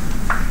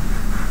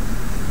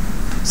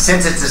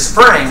 Since it's a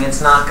spring,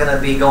 it's not going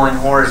to be going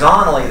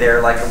horizontally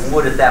there like it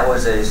would if that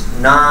was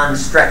a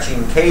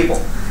non-stretching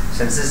cable.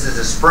 Since this is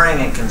a spring,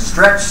 it can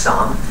stretch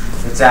some.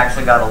 It's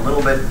actually got a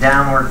little bit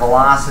downward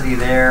velocity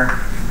there.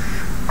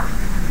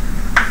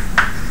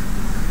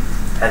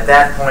 At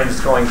that point,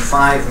 it's going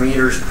 5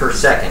 meters per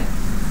second.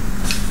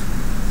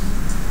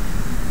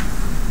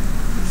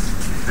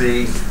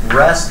 The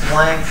rest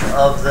length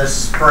of the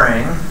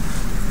spring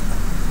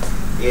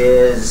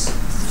is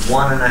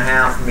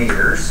 1.5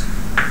 meters.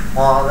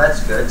 Well,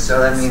 that's good.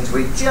 So that means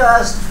we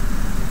just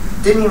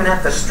didn't even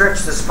have to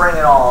stretch the spring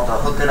at all to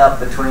hook it up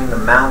between the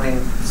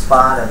mounting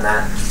spot and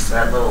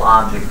that little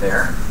object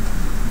there.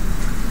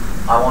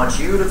 I want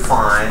you to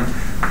find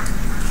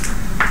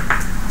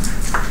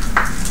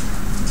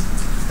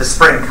the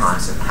spring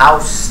constant. How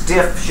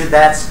stiff should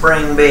that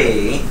spring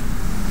be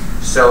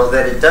so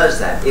that it does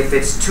that? If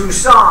it's too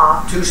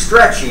soft, too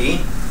stretchy,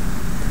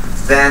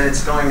 then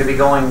it's going to be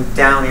going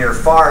down here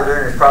farther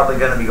and it's probably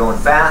going to be going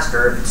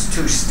faster. If it's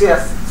too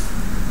stiff,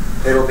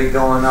 it'll be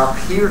going up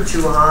here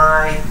too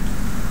high,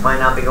 might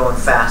not be going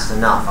fast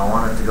enough. I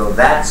want it to go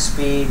that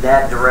speed,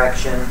 that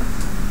direction,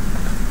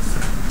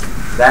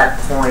 that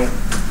point.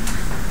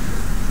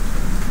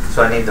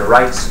 So I need the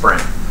right spring.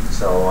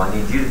 So I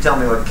need you to tell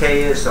me what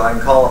K is so I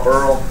can call up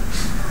Earl.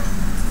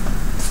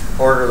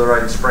 Order the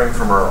right spring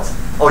from Earl.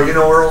 Oh, you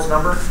know Earl's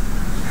number?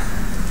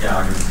 Yeah,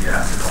 I'll give it to you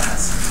after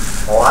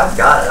class. Oh, I've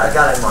got it. I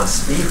got it on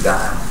speed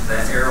dial.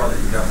 That arrow that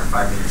you got for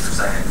 5 meters per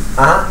second.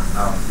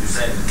 You're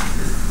saying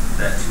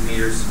that 2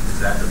 meters, is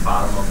that the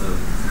bottom of the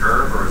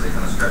curve, or is it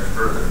going to stretch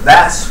further?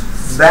 That's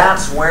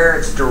where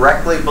it's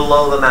directly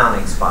below the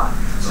mounting spot.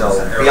 So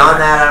beyond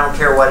that, I don't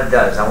care what it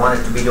does. I want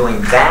it to be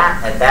doing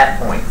that at that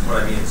point.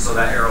 What I mean, so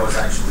that arrow is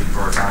actually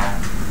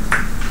horizontal?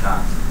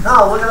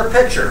 No, look at the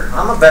picture.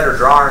 I'm a better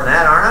drawer than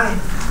that, aren't I?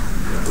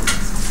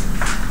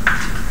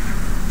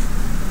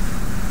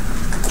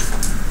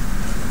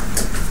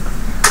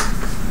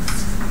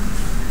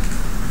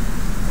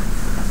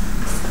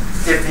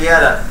 If you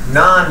had a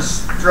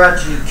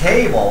non-stretchy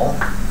cable,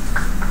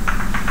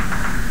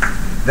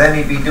 then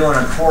he'd be doing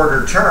a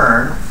quarter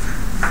turn,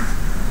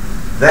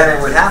 then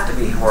it would have to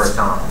be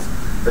horizontal.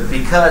 But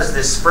because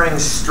this spring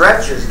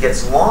stretches,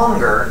 gets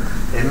longer,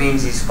 it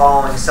means he's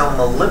following some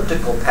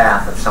elliptical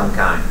path of some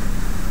kind.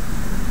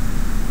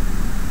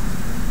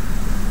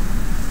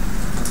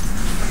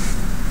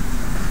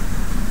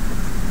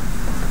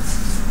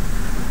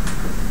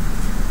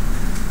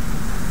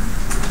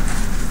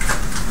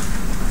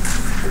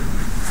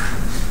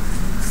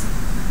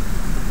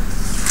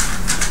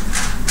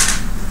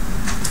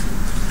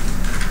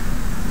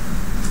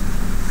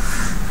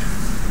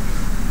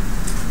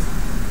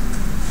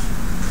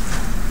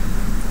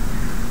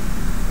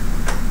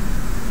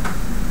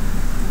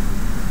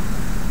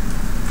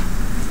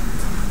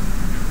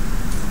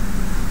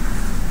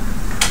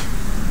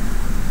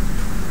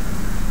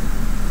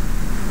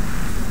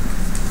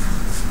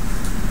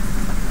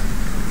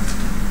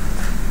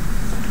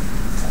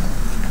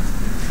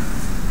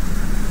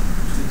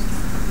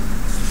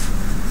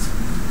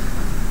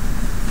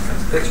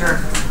 Picture?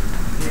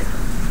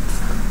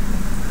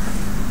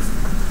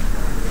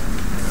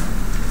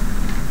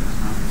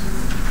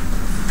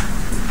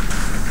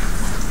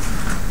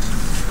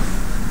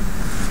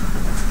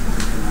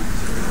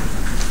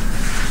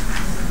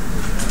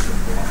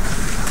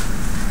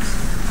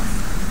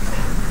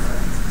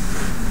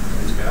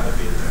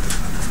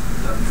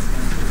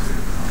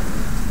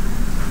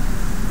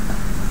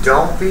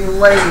 Don't be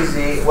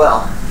lazy.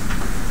 Well,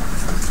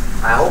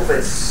 I hope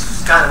it's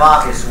kind of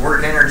obvious.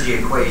 Work energy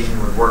equation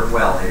would work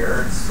well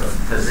here. It's a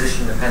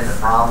position dependent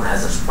problem,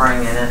 has a spring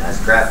in it, has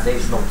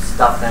gravitational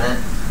stuff in it.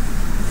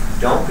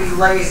 Don't be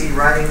lazy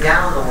writing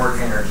down the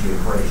work energy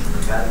equation.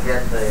 You got to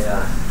get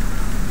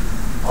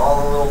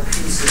all the little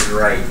pieces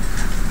right.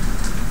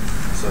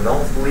 So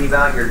don't leave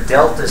out your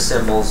delta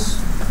symbols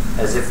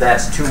as if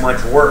that's too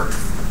much work.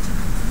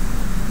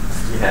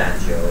 Yeah,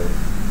 Joe.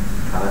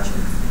 Gotcha.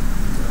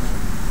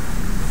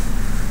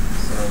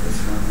 So this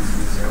one is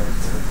 0 to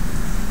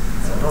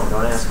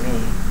Don't ask me.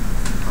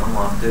 I'm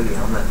off duty.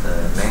 I'm at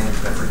the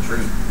management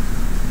retreat.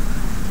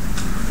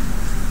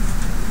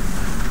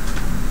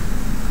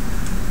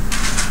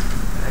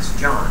 That's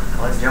John.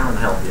 Let John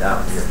help you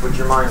out here. Put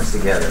your minds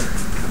together.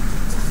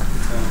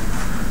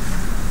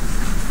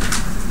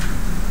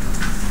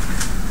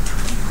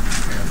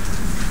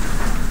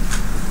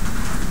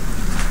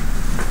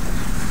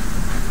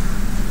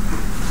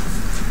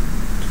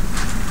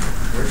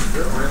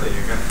 Really,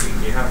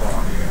 you have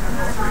all 3 of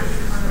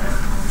these, right?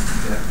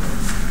 Yeah.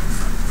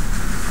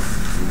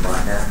 You buy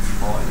that?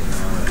 Well, you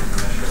know, the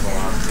initial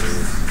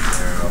velocity,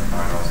 their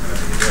final is going to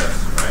be this,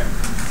 right?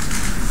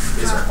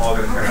 These are all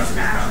going to turn out to be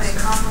actually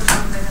constant. accomplish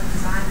something in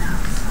design now.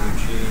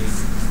 UG,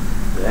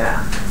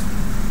 Yeah.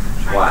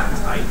 What?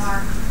 height, 2.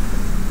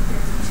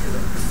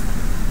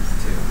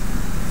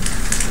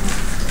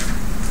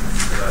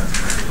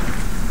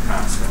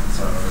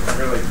 So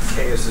really,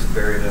 K is just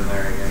buried in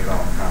there, and you get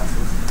all kinds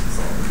of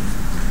solid.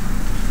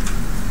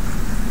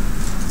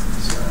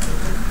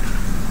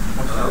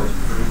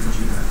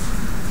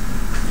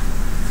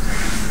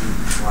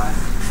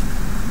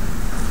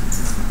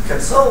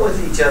 Consult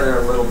with each other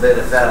a little bit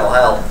if that'll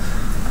help.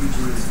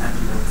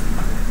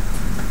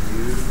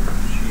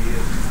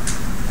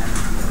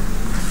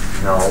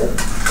 No.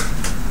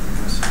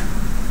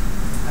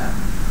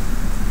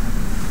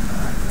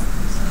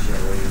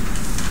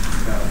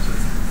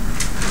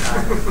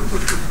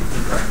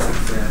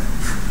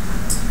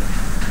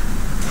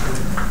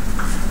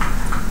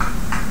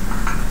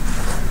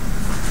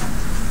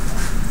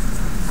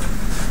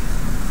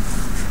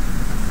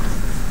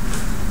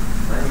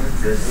 Well,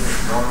 you're busy.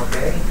 It's going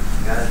okay?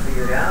 You got it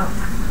figured out?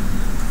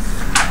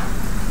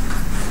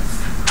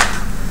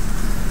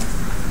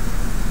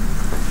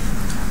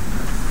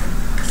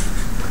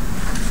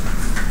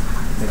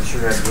 Make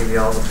sure I give you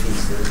all the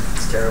pieces.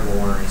 It's terrible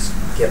when I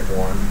skip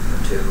one or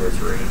two or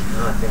three.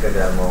 No, I think I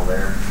got them all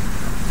there.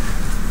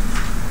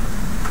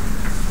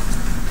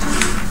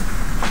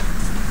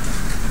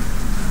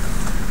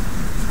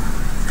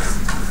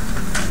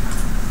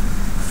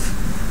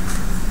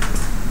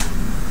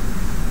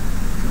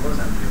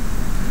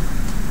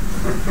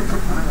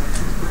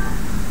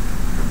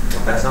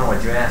 That's not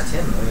what you asked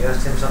him, though. You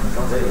asked him something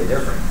completely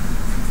different.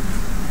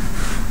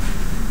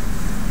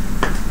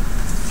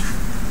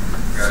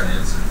 Got an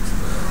answer.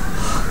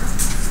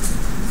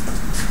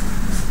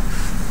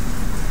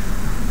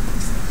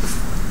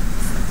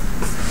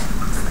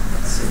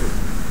 Let's see.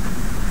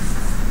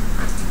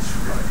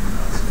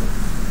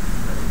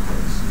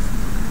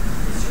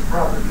 It should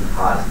probably be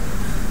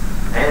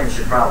positive. And it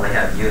should probably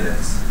have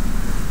units.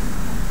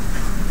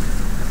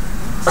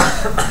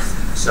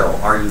 So,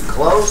 are you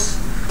close?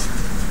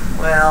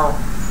 Well,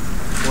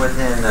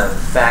 within a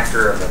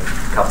factor of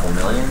a couple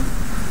million.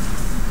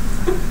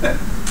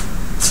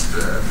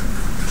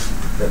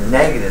 The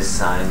negative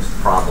sign is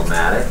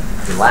problematic.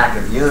 The lack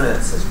of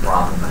units is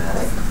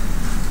problematic.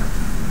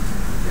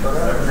 But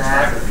other than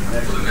that,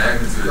 Well, the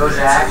magnitude of those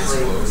the are answer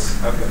actually is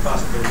close. Okay,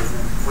 possibly.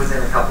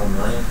 within a couple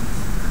million.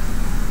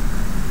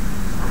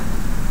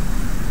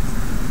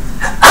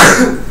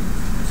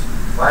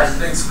 Why do you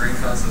think screen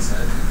constants had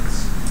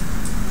units?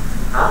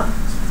 Huh?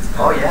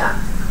 Oh yeah.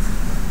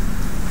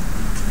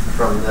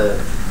 From the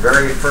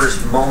very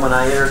first moment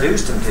I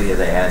introduced them to you,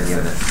 they had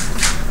units.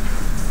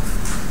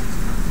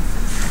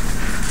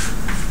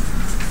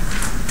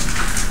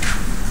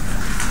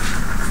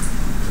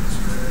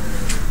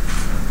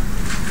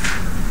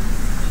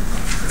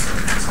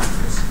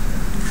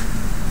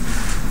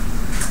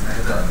 I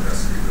had that on the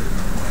recipe, but I don't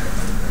know why I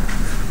put it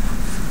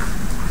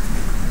there.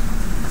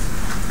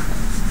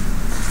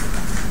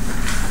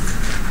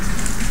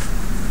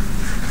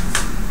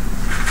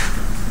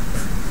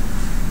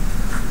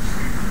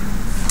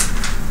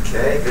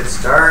 Okay, good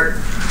start.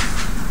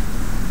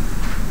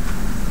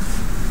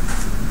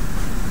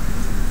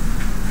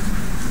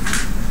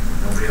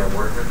 Nobody will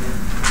work with you?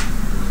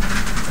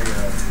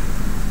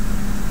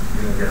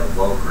 You can get a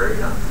low grade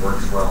on it.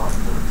 Works well,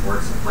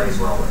 works and plays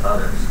well with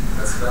others.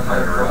 That's done by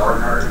Like a a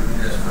partner. partner.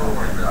 Yeah,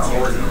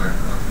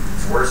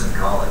 It's worse in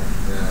college.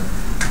 Yeah.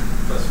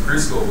 Plus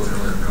preschool wasn't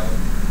really a problem.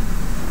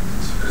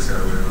 I just got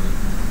away with it.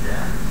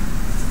 Yeah.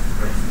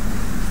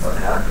 What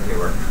happened? You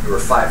were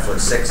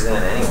 5'6"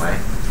 then anyway.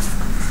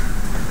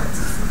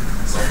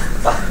 So,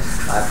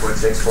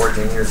 5'6",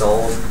 14 years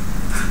old.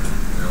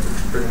 yeah.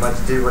 Pretty much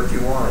did what you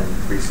wanted in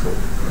preschool.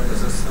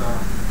 Is this,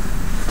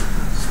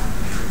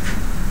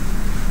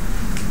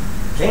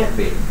 Can't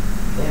be.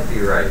 Can't be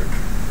right.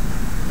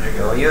 There you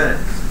go,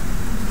 units.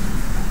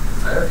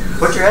 I have used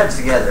Put your heads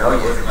together. Oh,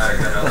 look you. at my I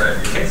know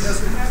that K units.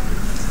 doesn't have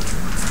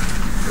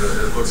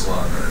It looks a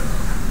lot better now.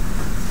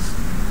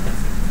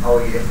 Oh,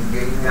 you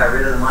got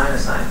rid of the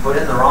minus sign. Put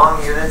in the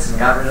wrong units and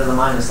got rid of the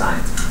minus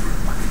sign.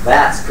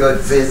 That's good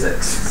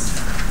physics.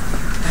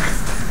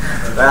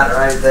 That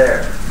right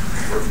there.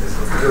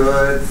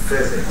 Good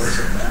physics. Where's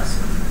the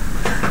massive?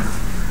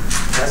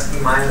 Pesky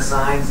minus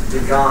signs, be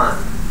gone.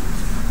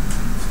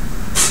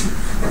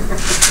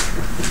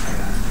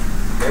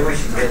 Maybe we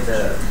should get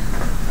the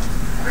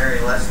Mary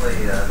Leslie,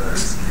 the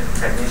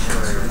technician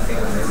or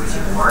everything, maybe we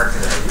should mark a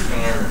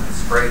can, a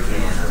spray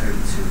can of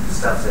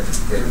stuff that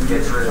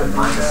gets rid of the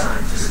minus sign.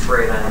 Just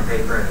spray it on your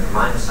paper and your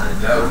minus sign.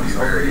 That would be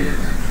very easy.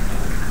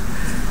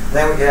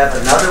 Then we could have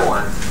another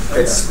one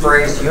that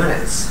sprays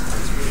units.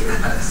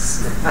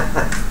 Yes.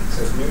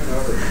 Says new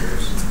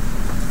overviews.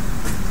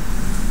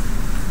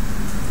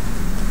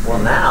 Well,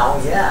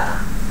 now, yeah.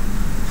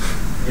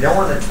 You don't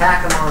want to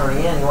tack them on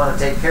the end. You want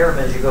to take care of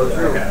them as you go Yeah, I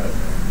through. got it.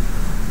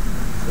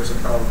 There's a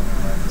problem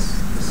with this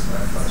is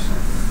my question.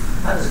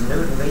 How does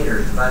Newton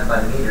meters divided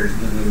by meters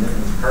give you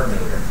newtons per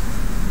meter?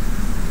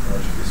 Or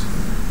it should be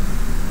smooth.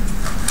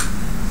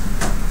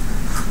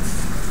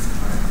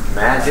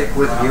 Magic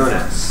with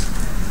units.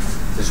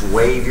 Just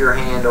wave your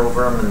hand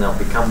over them and they'll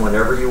become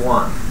whatever you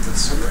want. But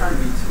some time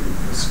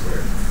V2 is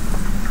squared.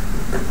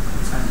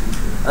 Some time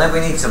V2. I think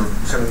we need some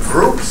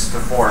groups to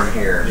form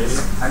here. This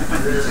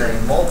is a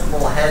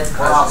multiple head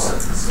problem.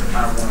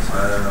 I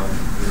don't know.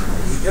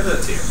 He gives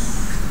it to you.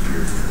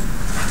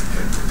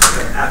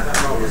 At that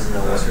He moment. doesn't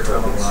know what's That's your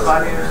circling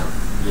problem. around.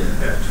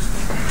 Yeah, just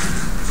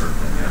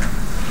circling, yeah.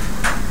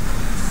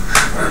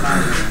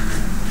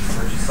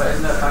 But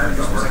isn't that 5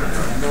 meters per second?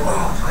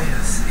 Oh,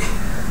 yes.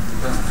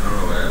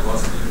 Oh, it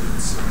wasn't.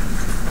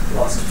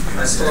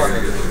 I still have to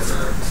get look at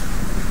that.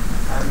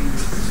 5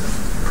 meters per second.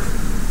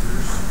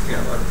 Yeah,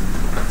 look.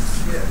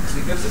 Yeah, because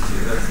he gives it to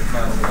you. That's the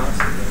final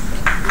velocity.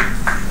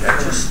 That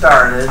just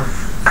started.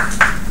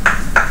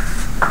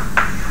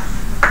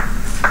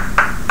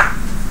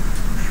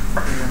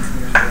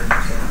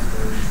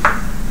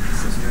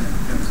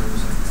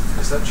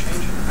 Is that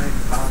changing height?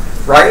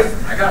 Right?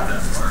 I got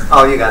that far.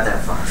 Oh, you got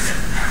that far.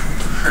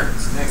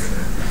 It's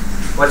negative.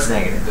 What's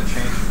negative? The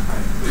change in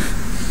height.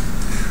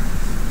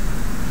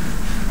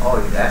 Oh,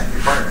 you'd ask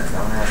your partner.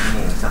 Don't ask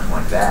me. Something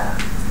like that.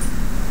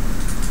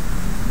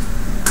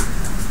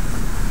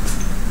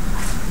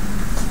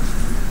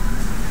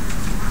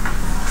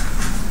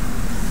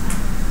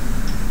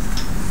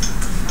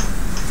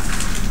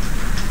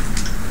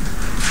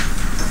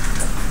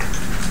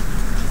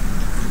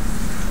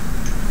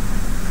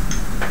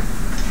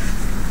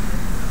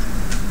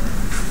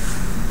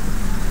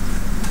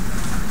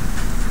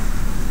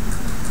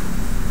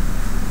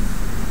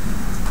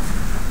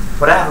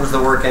 What happens to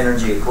the work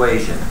energy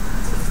equation?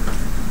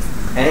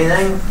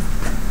 Anything?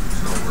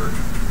 No work.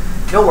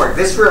 No work.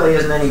 This really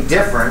isn't any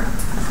different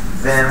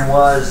than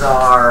was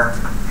our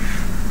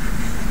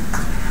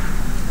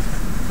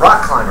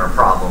rock climber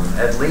problem,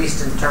 at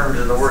least in terms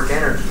of the work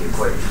energy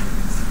equation.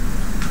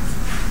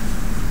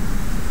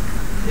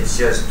 It's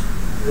just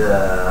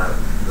the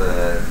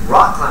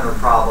rock climber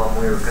problem,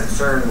 we were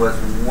concerned with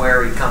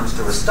where he comes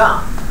to a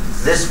stop.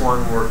 This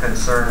one, we're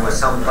concerned with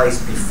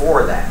someplace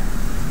before that.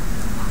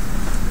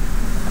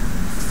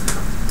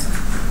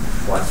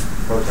 What?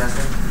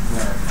 Protesting?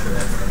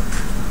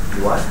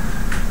 You what?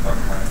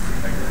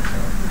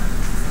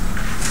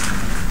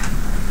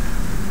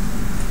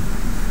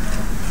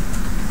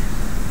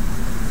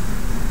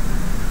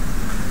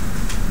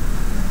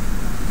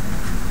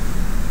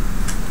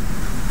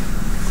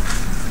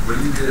 What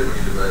do you get when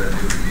you divide a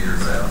Newton meter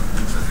by a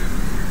Newton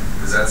meter?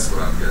 Because that's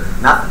what I'm getting.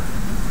 Nothing.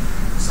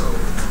 So,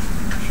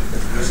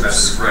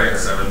 that's right,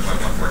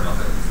 7.14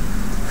 nothing.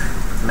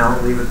 No,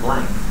 leave it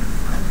blank.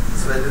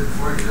 That's what I did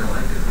before, you didn't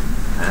like it.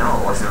 I know,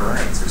 it wasn't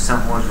right. So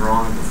something was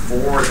wrong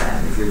before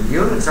that. If your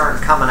units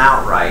aren't coming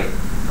out right,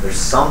 there's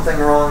something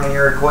wrong in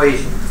your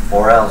equation,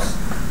 or else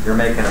you're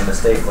making a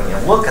mistake when you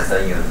look at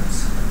the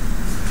units.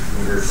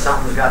 Either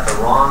something's got the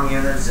wrong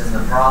units in the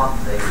problem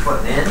they're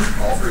putting in,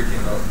 All three came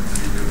out to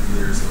be Newton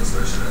meters, so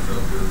I should end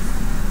up with.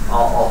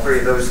 all three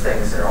of those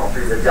things there, all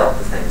three of the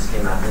delta things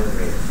came out Newton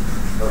meters.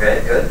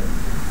 Okay, good.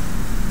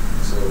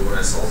 So when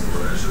I solved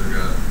for it, I should have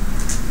got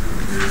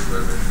Newton meters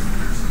divided by Newton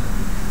meters.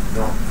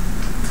 No.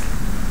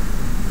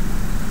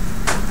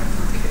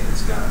 Okay,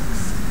 it's got.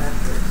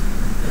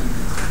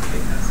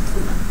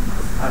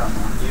 I don't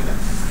know. Unit. I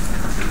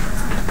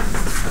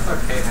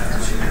thought K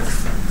has a unit.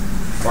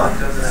 What?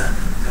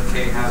 K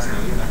has no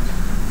unit.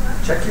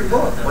 Check your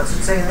book. What's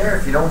it saying there?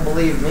 If you don't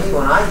believe me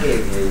when I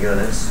gave you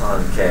units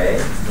on K,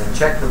 then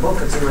check the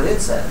book and see what it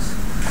says.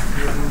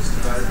 Newtons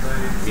divided by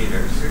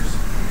meters.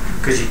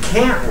 Because you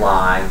can't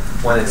lie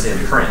when it's in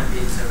print.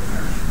 It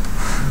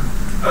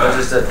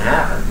just doesn't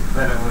happen.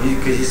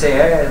 Because you say,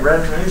 hey, I read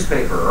it in the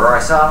newspaper, or I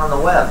saw it on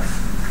the web.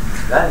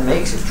 That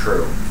makes it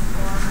true.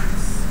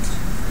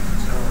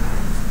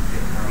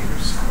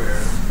 Meters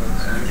squared.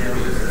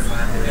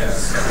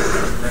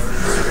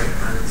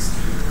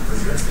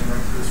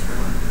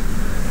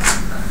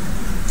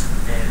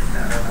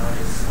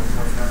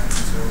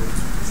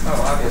 Oh,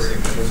 obviously.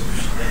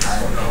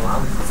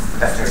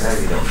 Patrick, no,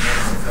 you don't.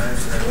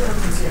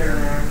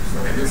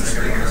 Maybe it's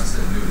in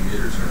Newton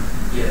meters, right?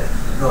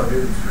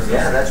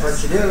 Yeah, that's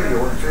what you do. You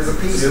work through the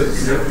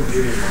pieces.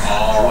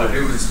 Oh, I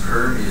knew it was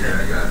per meter,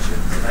 I got you.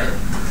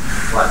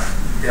 What?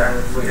 Yeah,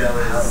 that was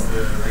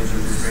the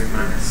spring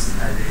minus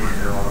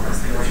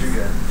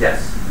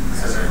Yes.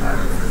 the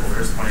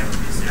first point of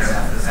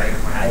the second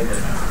point.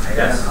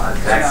 Yes,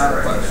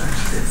 exactly right.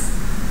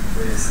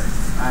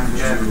 I'm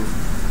good.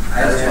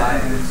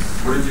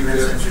 What did you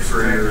get for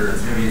your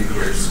ME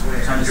equation?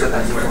 You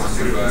got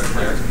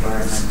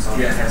 1.125.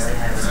 Yeah, it has to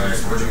have. Alright,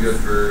 what'd you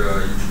get for UG?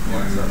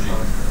 4.9.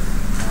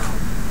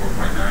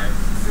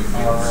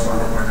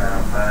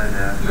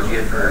 What'd you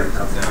get for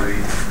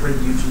What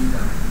did UG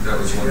though? That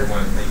was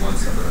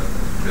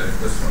 1.125. Okay,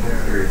 this one.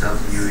 Here,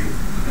 delta UE.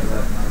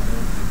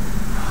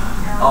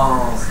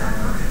 Oh,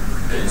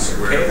 A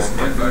squared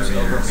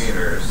 1.5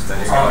 meters.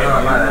 Then you Oh, no,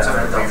 got that's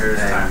units right. meters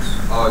times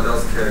Oh, it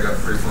does, okay, I got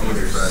 3.125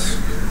 meters.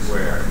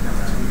 squared.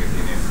 You get the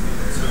units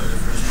meters.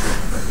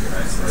 But you're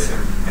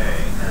isolating A.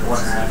 And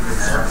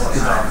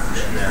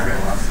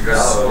 1/2 You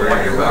guys So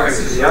squared your box.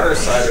 the other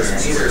side is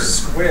meters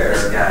squared.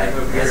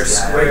 Meters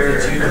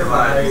squared. Did you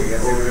divide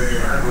over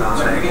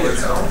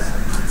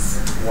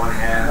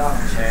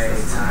 1/2 K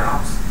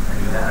times.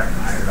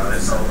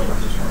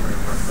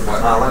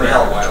 Let me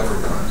help.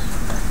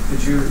 Did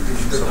you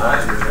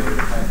divide the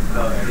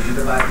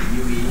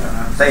UE?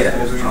 Theta.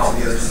 Because we can see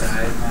the other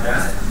side.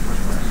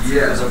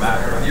 Yeah,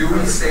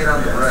 UE stayed on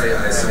the right.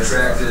 I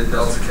subtracted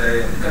delta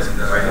K and then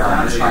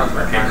I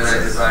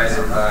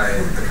divided by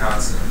the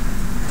constant.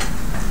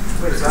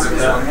 Wait, Because it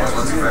was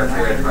 1.125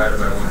 K divided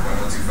by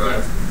 1.125.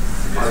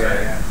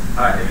 Okay.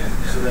 Alright.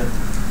 So then,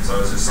 So I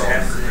was just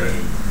solving for K.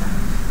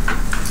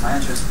 my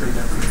answer is pretty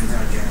definitely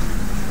there again.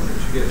 What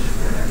did you get?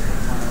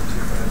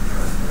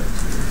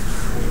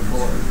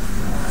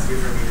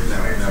 102.5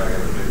 Now I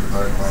got to do the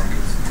hard one.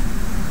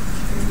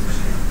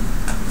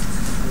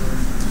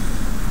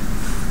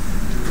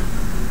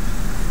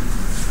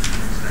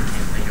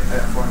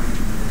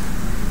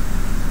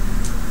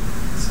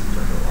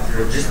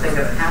 Well, just think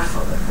of half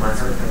of it.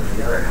 Let's think of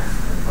the other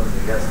half and put them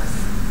together.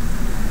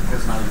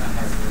 It's not even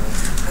half of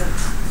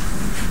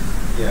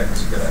Yeah,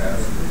 because you got to add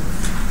it.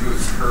 Do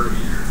it per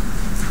meter.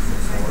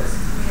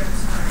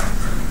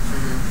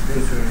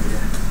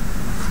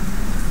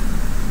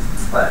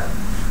 But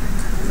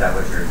is that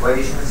what your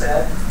equation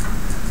said?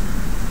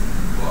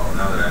 Well,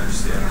 now that I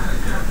understand that,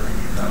 yeah,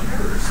 not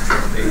first.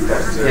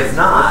 If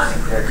not,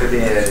 there could be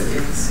a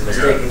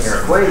mistake in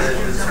your equation.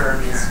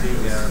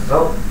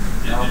 Oh,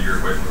 Did your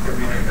equation look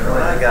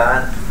what I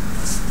got.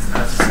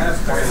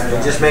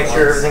 And just make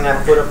sure everything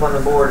I put up on the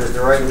board is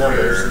the right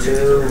numbers.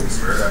 2,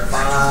 5. Oh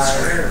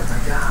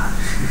my God.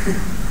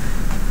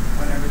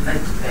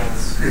 Thank you,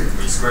 thanks.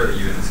 We square the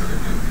units of the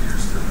new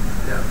meters too.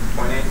 Yeah.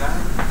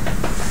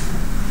 0.89?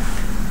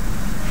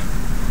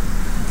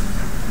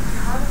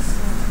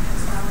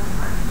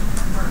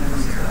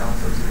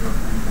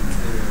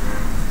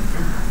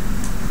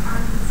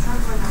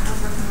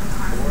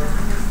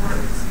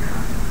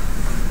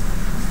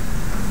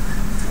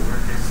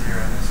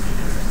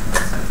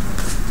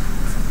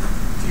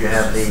 Do you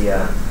have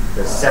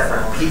the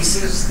separate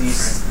pieces,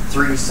 these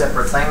 3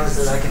 separate things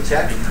that I can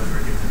check?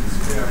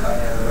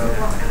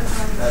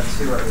 That's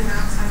who I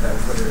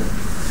put it in.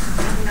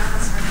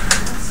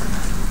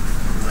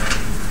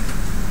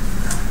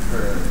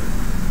 For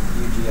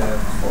UGI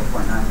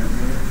 4.9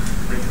 meters.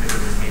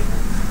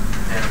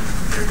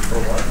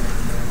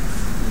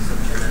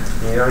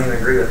 You don't even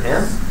agree with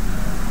him?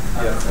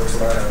 Yeah, that's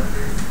what I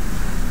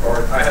have. Or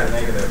I had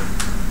negative,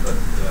 but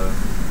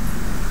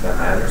That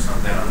matters.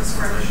 Then on this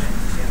version.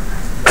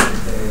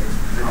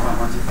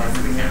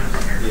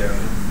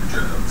 yeah.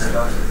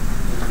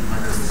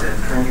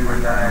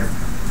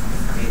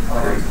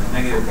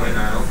 Negative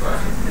 0.905.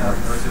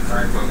 Versus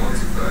 3.125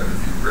 if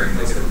you bring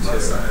negative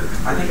left side.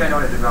 I think I know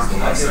what I did wrong.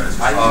 I used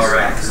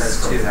because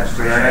that's 2.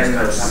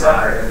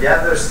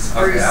 Yeah, there's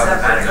 3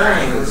 separate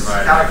things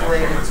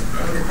calculated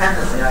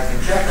independently. I can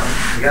check them.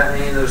 You got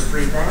any of those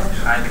 3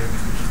 things? I do.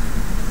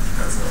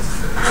 That's that's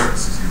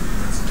 2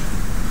 units.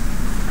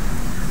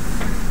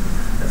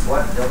 That's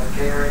what? Delta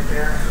K right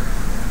there?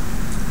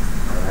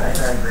 Alright,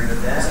 I agree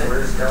with that.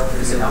 Where's delta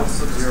Is it K? L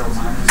sub 0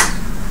 minus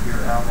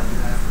your L that you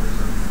have? Or is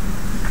it?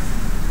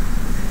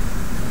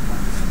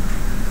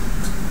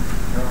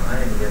 No, I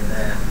didn't get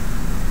that.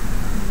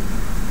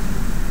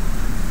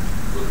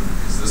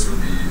 Because this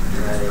would be.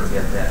 I didn't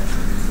get that.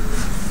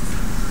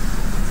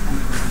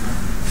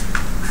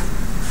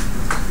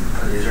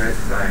 These are right.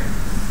 Sorry.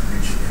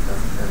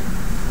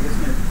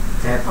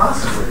 Can't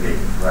possibly be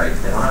right.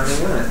 They don't have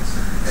any units.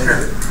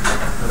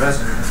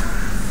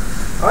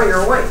 Oh,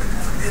 you're awake.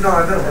 No, I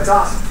know. That's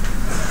awesome.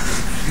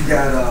 You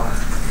got,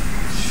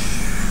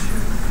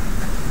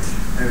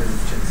 Everything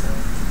checks out.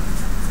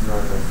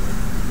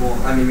 well,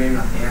 I mean, maybe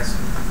not the answer.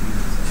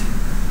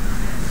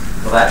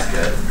 Well, that's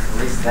good. At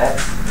least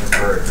that's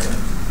encouraging.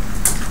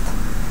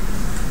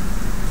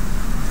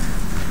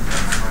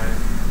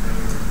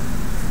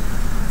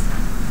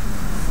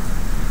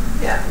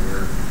 Yeah,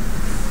 you're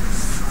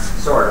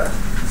sort of.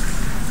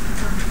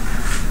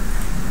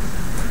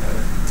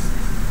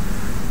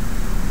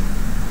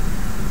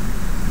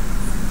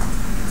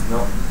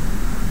 Nope.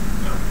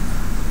 No.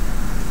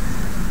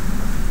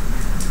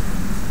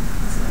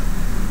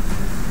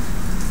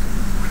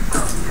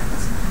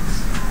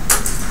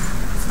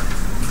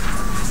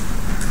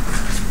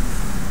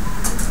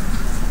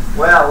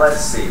 Well,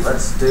 let's see.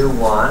 Let's do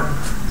one.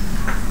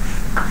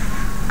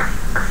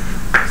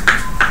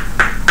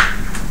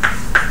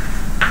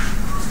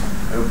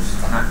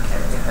 Oops, not K,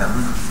 M.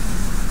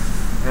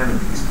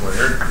 ME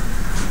squared.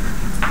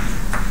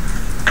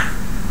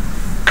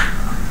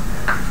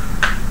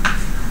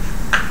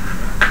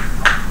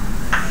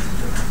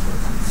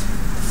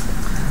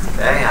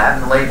 Okay, I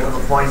haven't labeled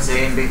the points A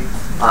and B.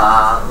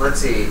 Let's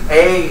see.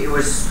 A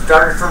was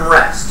started from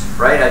rest,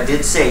 right? I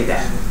did say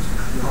that.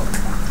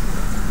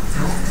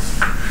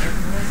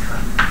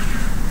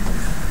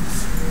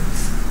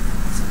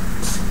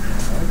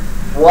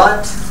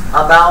 What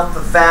about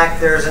the fact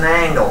there's an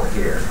angle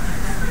here?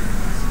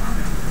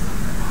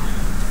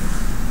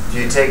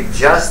 Do you take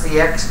just the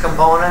x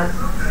component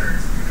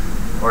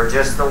or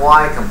just the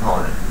y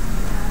component?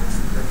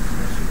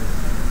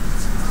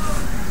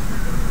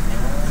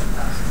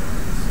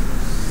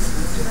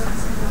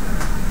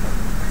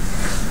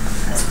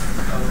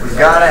 We've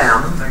got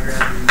M.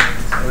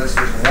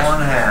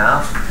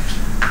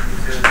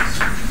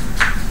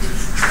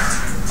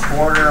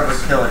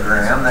 per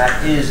kilogram.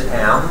 That is M. And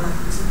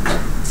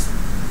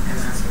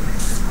that's what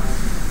makes it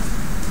positive.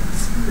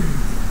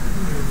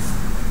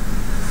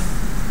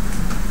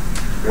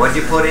 What'd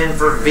you put in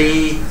for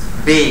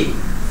VB?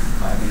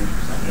 5 meters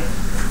per second.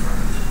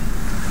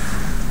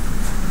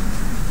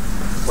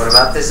 What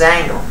about this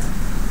angle?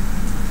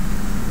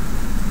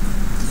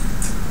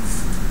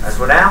 That's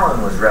what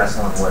Alan was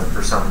wrestling with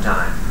for some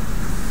time.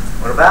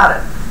 What about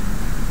it?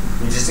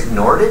 You just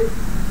ignored it?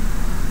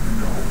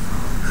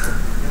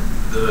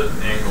 The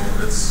angle,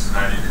 it's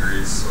 90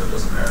 degrees, so it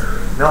doesn't matter.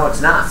 No, it's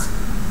not.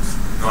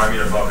 No, I mean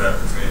above that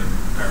between,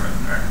 never mind,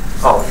 all right.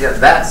 Oh, yeah,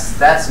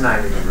 that's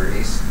 90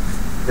 degrees.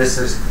 This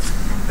is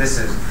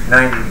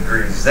 90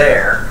 degrees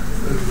there,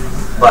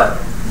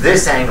 but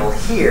this angle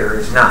here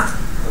is not.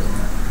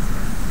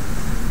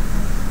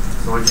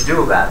 So what'd you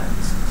do about it?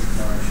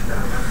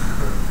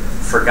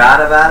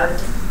 Forgot about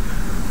it?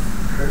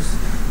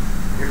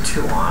 You're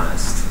too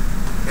honest.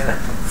 You're gonna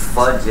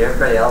fudge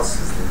everybody else.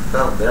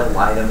 They'll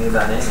lie to me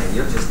about anything.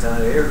 You'll just tell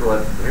me, here's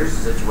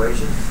the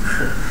situation.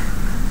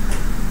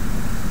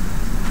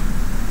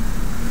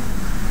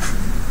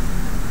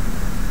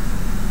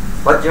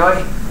 What,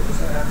 Joey? It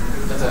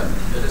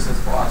just says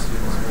velocity,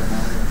 doesn't really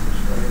matter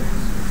which way it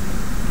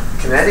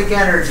is. Kinetic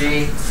energy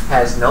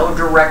has no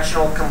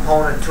directional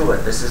component to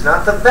it. This is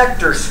not the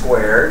vector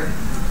squared.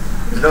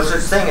 There's no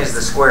such thing as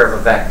the square of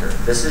a vector.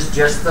 This is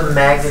just the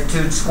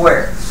magnitude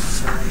squared,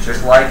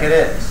 just like it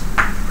is.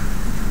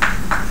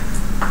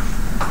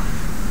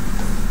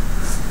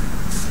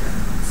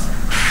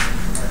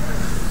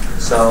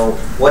 So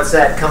what's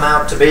that come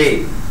out to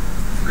be?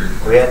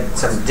 We had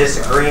some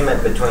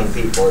disagreement between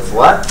people. It's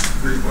what?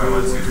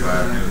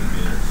 3.125 Newton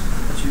meters.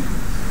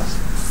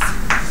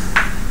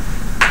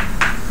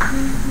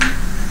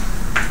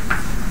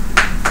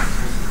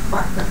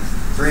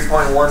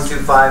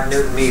 3.125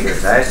 Newton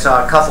meters. I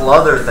saw a couple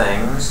other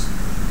things.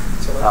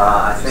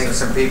 I think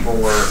some people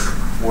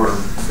were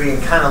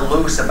being kind of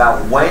loose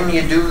about when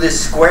you do this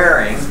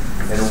squaring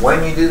and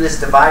when you do this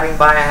dividing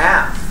by a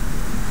half.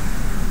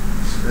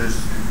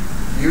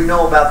 You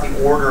know about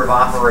the order of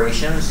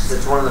operations.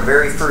 It's one of the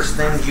very first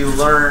things you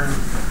learn.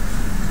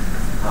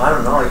 I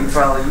don't know. You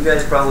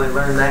guys probably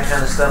learned that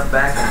kind of stuff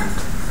back in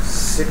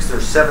 6th or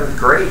 7th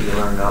grade. You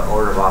learned the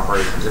order of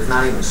operations, if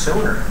not even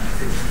sooner.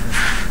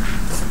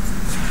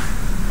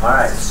 All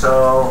right.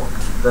 So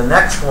the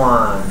next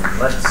one.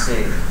 Let's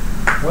see.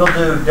 We'll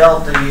do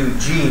delta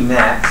UG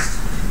next.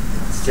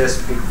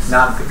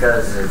 Not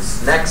because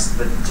it's next,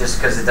 but just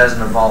because it doesn't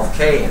involve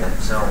K in it.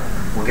 So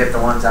we'll get the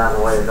ones out of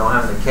the way that don't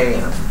have any K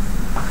in them.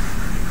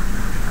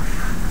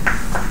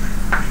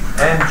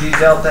 mg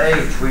delta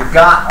H. We've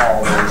got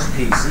all those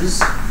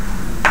pieces.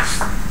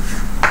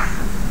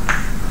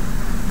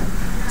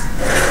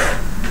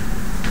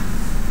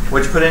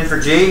 What'd you put in for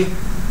G?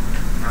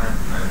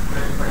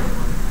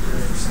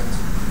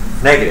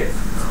 Negative.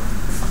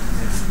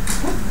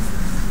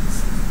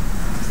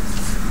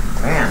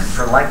 Man,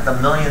 for like the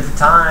millionth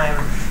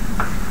time,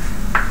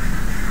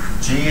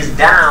 G is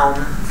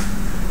down.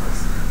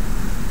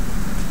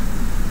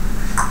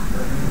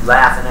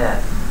 Laughing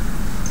at.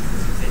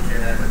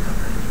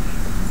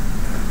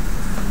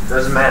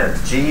 Doesn't matter.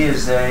 G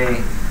is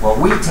well,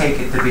 we take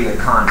it to be a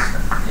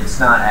constant. It's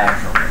not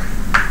actually,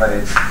 but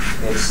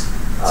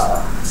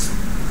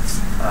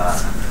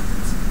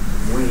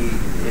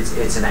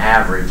it's an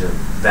average of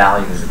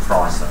values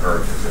across the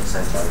Earth is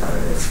essentially what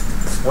it is.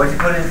 What did you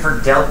put in for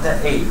delta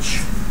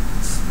H?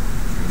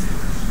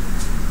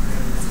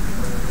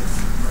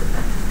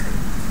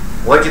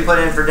 What did you put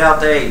in for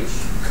delta H?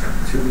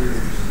 2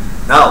 meters.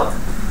 No.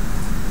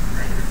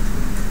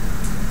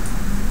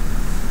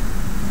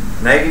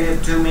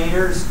 Negative 2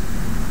 meters.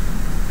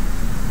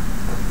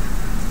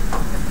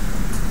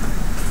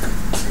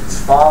 It's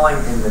falling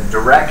in the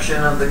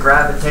direction of the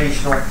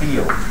gravitational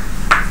field.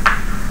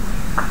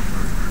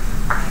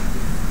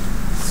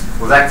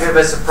 Will that give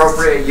us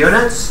appropriate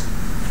units?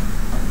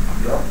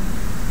 Yep.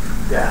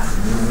 Yeah.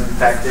 In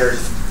fact,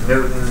 there's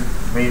Newton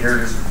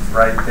meters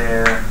right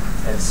there.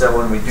 And so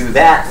when we do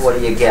that, what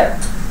do you get?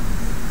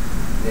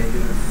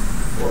 Negative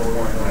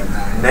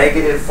 4.9.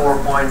 Negative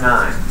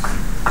 4.9.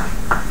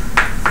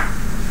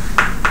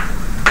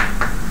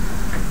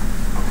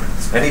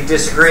 Any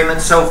disagreement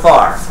so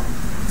far?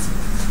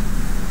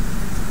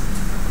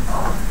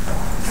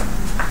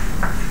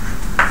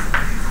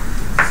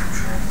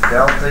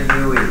 Delta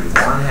UE,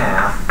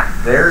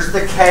 1/2. There's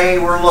the K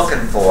we're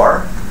looking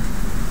for.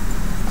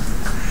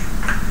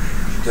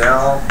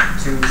 Del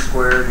 2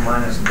 squared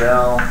minus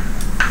del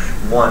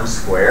 1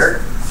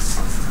 squared.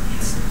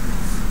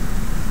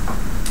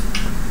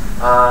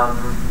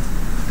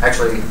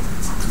 Actually,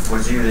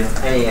 was using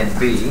A and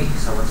B,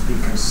 so let's be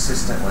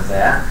consistent with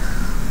that.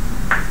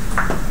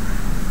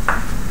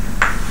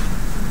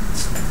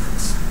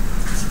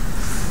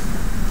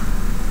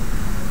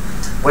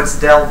 What's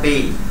del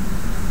B?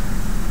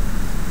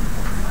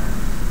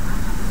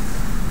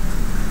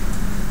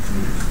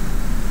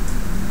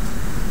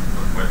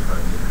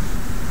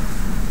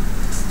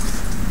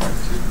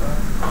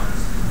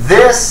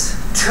 This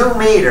 2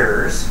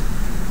 meters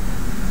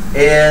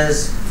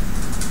is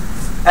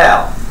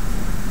L.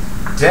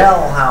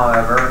 Del,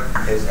 however,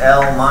 is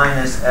L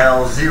minus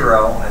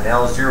L0, and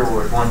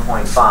L0 is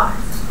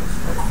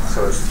 1.5.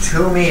 So it's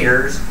 2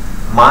 meters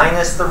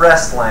minus the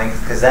rest length,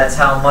 because that's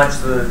how much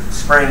the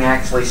spring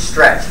actually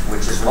stretched,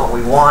 which is what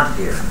we want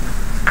here.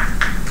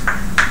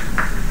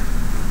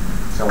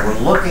 So we're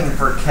looking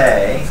for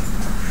K.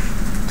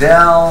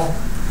 Del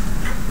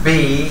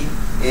B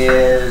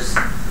is,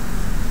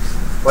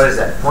 what is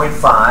that,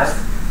 0.5.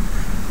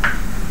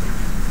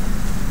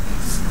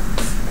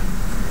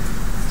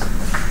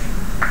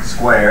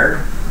 Squared.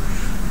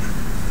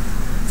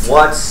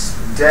 What's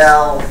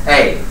del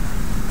A?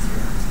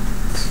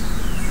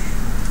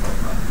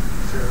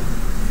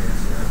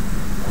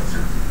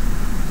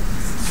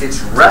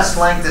 Its rest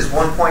length is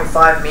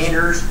 1.5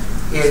 meters.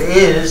 It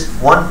is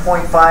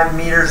 1.5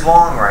 meters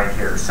long right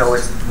here. So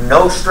it's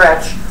no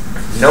stretch,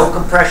 no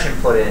compression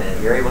put in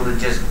it. You're able to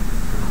just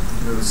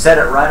set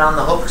it right on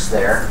the hooks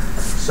there.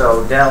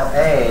 So del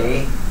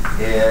A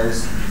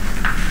is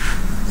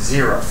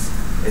 0.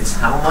 It's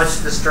how much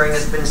the string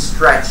has been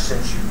stretched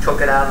since you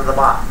took it out of the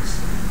box.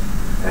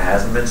 It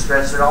hasn't been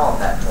stretched at all at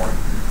that point.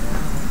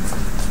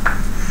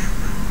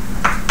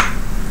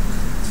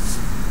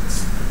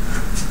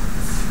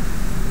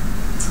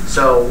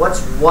 So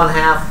what's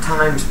 1/2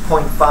 times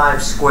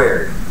 0.5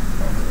 squared?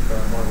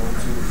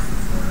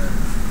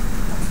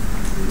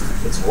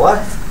 It's what?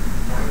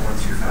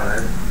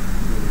 0.125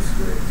 meters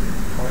squared.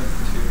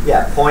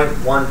 Yeah,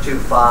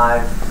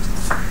 0.125.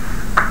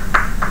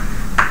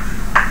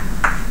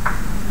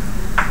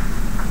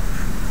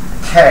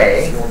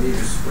 K. 4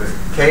 meters squared.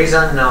 K is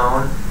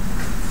unknown.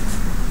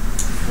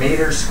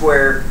 Meters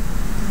squared.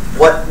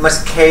 What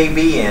must K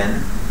be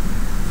in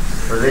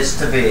for this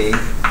to be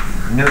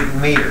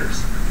Newton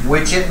meters?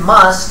 Which it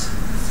must,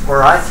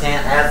 or I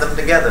can't add them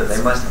together.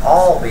 They must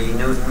all be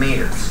Newton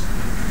meters.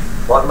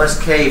 What must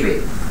K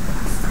be?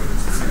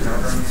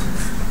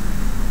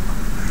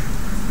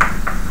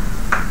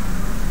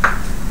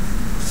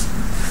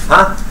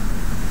 Huh?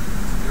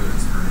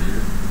 Newtons per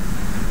meter.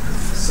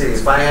 See,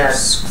 if I had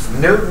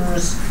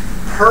newtons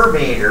per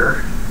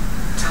meter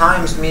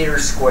times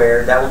meters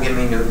squared, that will give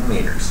me Newton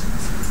meters.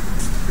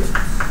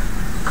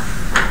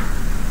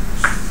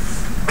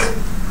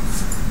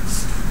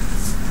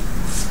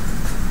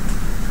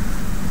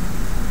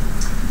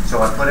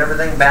 So I put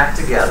everything back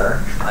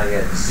together. I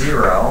get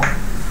 0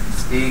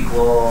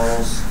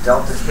 equals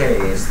delta K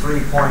is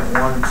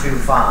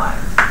 3.125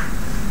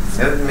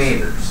 Newton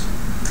meters.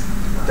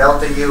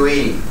 Delta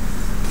UE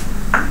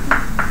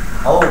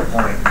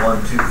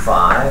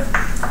 0.125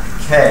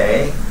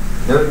 K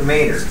Newton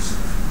meters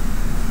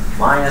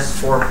minus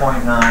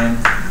 4.9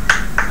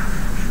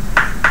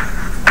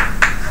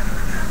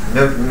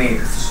 Newton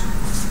meters.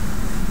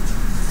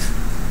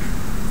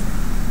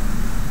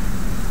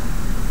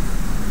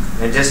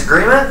 In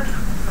disagreement?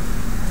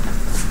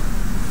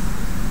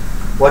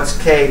 What's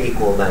K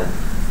equal then?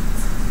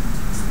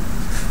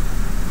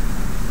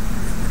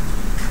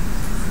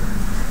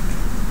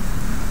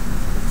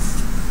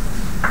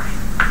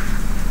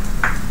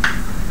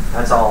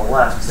 That's all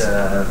left.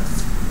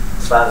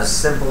 About as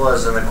simple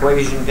as an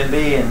equation can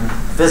be in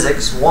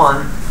physics.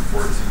 1.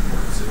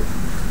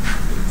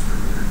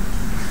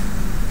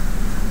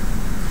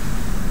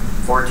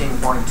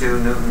 14.2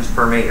 newtons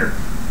per meter.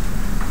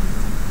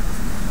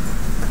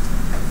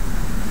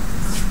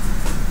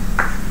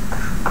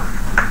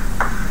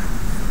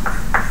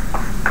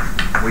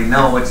 We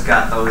know it's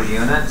got those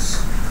units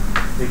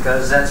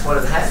because that's what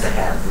it had to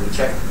have. We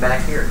checked it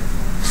back here.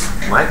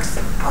 Mike?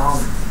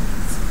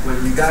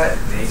 When you got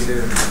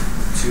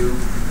 -2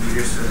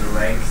 meters for the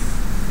length,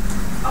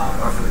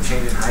 or for the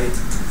change in height,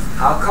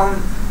 how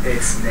come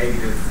it's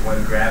negative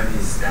when gravity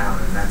is down,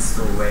 and that's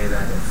the way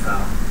that it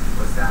fell,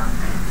 was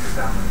downward?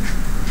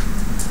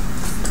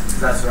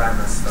 That's where I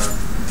messed up.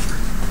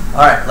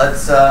 All right,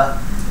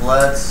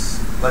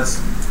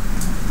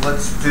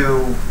 let's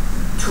do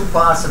 2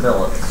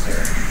 possibilities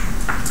here.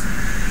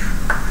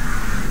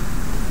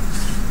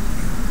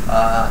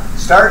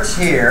 Starts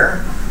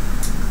here,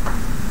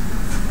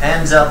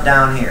 ends up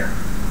down here.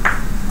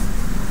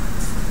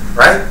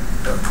 Right?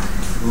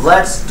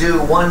 Let's do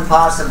one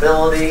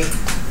possibility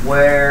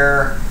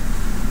where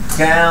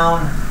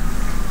down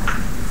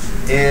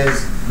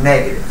is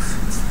negative.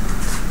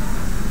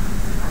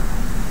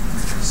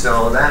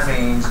 So that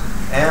means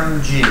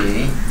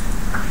mg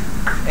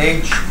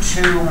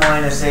h2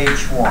 minus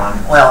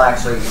h1, well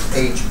actually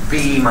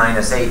hb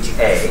minus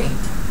ha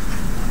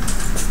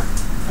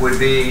would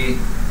be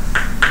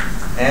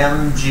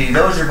mg.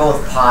 Those are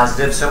both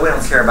positive, so we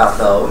don't care about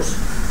those.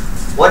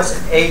 What's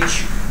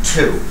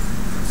h2?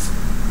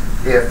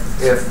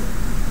 If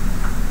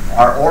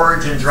our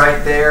origin's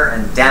right there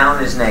and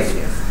down is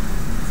negative.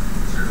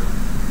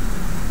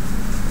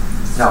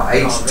 No,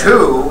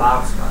 H2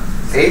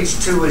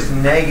 is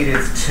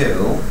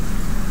 -2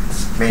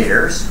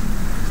 meters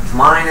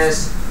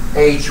minus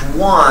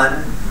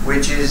H1,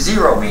 which is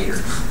 0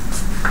 meters.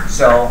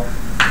 So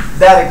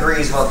that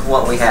agrees with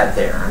what we had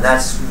there, and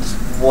that's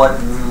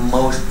what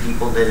most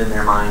people did in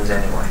their minds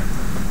anyway.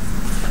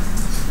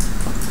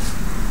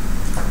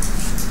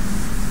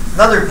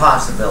 Another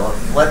possibility.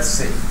 Let's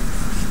see.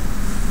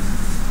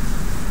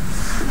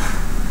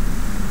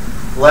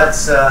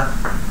 Let's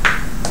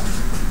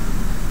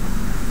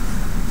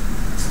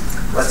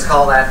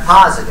call that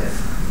positive.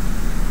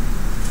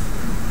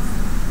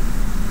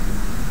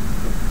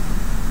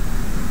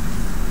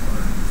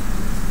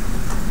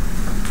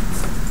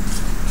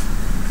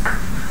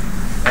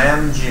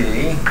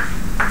 Mg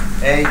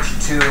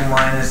H2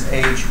 minus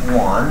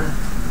H1.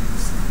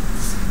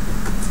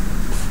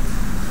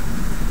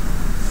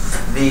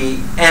 The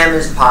M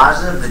is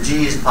positive, the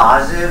G is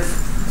positive,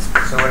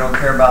 so we don't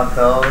care about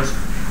those.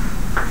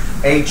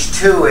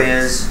 H2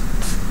 is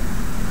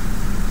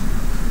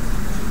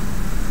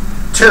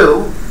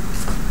 2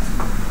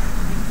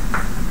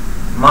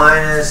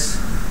 minus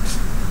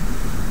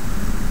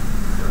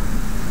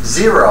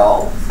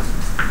 0,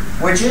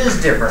 which is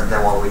different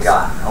than what we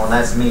got. Oh, and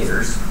that's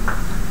meters.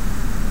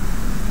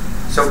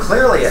 So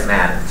clearly it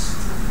matters.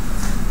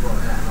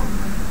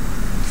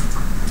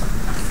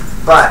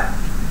 But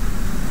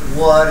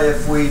what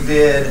if we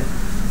did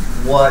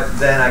what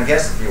then, I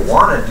guess if you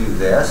want to do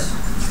this,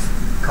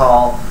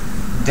 call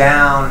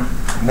down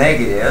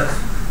negative,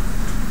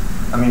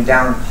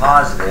 down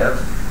positive.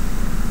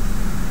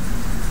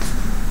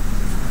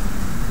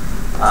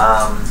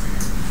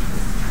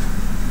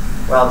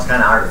 Well, it's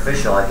kind of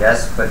artificial, I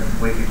guess, but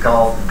we could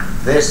call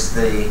this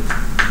the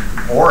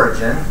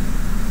origin.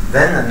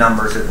 Then the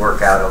numbers would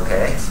work out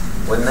okay,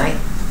 wouldn't they?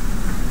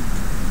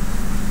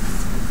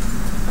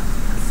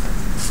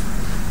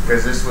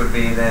 Because this would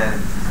be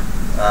then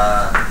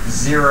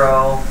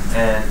 0,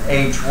 and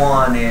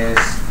H1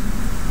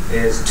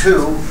 is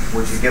 2,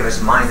 which would give us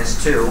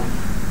minus 2.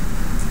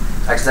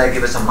 Actually, that'd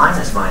give us a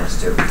minus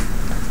 2.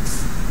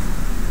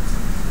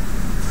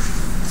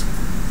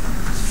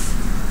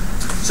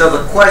 So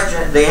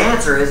the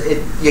answer is,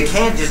 you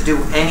can't just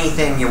do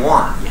anything you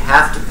want. You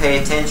have to pay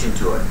attention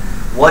to it.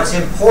 What's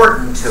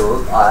important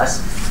to us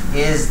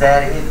is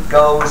that it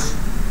goes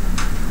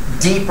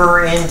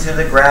deeper into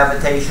the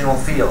gravitational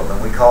field,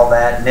 and we call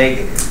that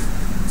negative.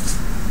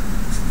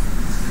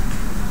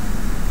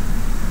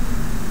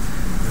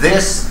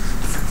 This,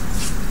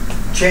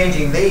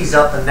 changing these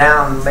up and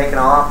down, making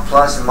off,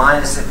 plus and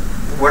minus,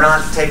 we're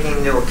not taking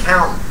into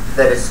account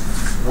that it's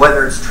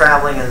whether it's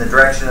traveling in the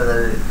direction of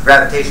the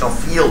gravitational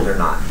field or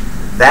not.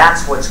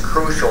 That's what's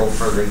crucial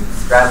for the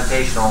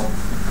gravitational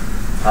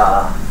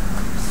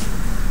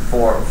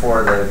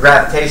for the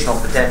gravitational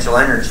potential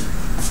energy.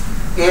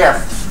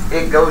 If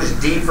it goes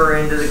deeper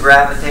into the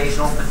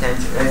gravitational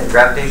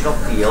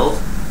field,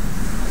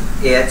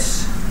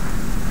 it's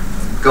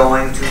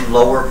going to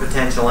lower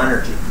potential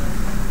energy.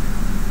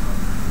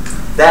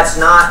 That's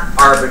not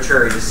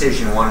arbitrary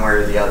decision one way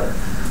or the other.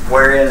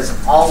 Whereas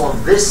all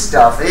of this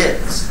stuff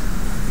is.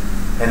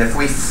 And if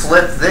we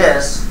flip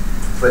this,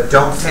 but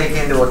don't take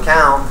into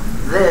account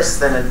this,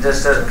 then it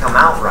just doesn't come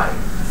out right.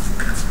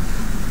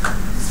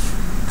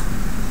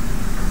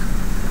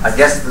 I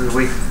guess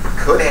we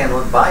could handle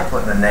it by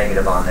putting a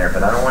negative on there,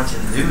 but I don't want you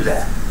to do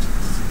that.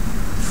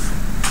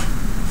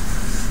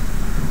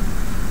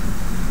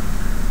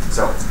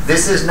 So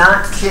this is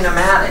not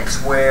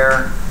kinematics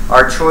where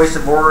our choice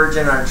of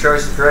origin, our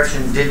choice of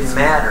direction didn't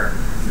matter.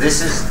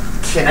 This is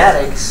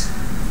kinetics,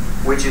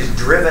 which is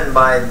driven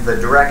by the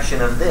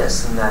direction of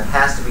this, and that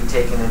has to be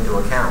taken into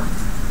account.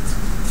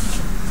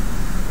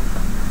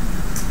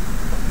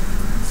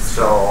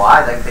 So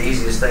I think the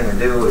easiest thing to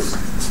do is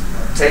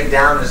take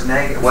down as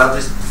negative. Well,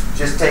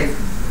 just take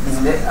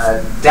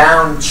a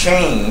down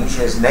change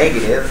as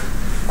negative,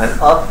 an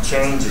up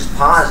change is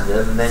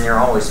positive, and then you're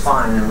always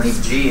fine, and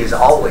leave G is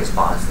always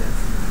positive,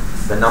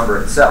 the number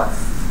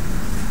itself.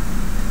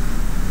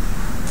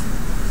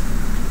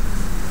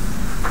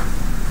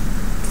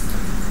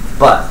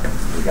 But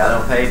you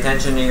got to pay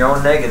attention to your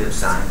own negative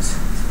signs.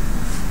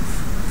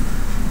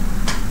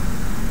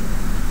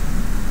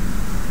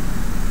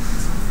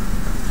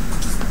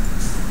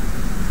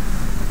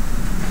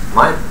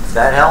 Might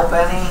that help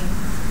any?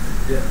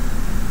 Yeah.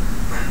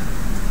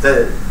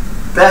 The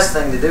best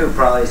thing to do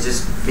probably is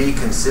just be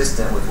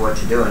consistent with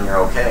what you do and you're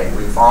okay.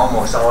 We've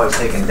almost always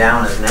taken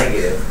down as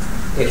negative.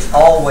 It's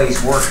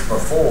always worked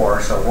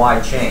before, so why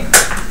change?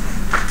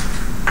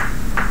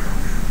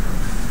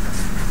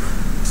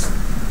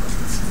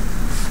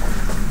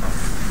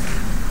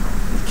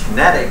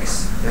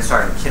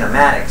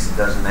 Kinematics, it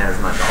doesn't matter as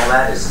much. All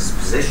that is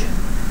position.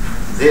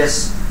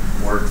 This,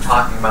 we're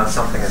talking about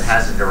something that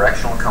has a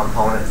directional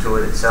component to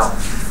it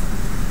itself.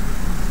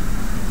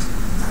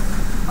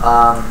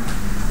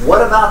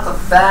 What about the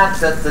fact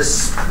that the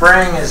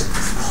spring is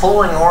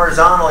pulling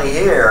horizontally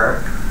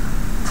here,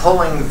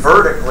 pulling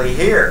vertically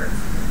here?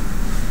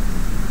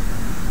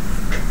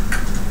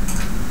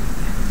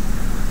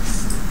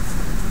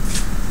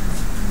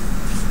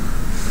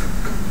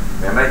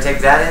 Everybody take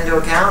that into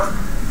account?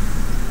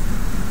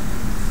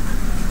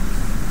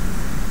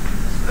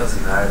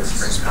 Doesn't matter, the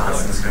spring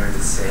constant is going to be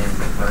the same,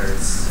 whether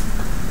it's...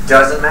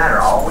 Doesn't matter.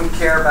 All we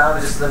care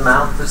about is the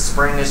amount the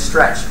spring is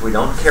stretched. We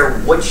don't care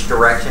which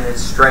direction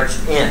it's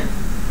stretched in.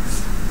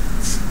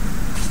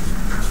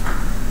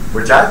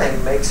 which I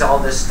think makes all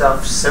this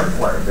stuff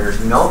simpler. There's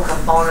no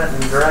component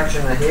in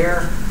direction of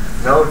here,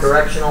 no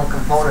directional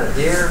component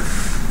here.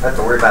 I have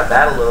to worry about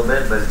that a little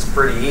bit, but it's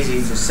pretty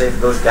easy. Just say if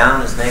it goes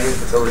down, it's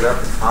negative. If it goes up,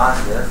 it's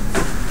positive.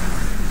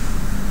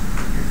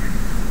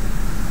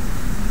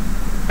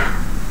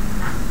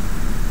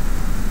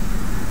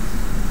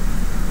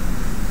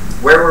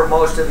 Where were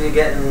most of you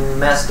getting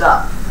messed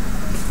up?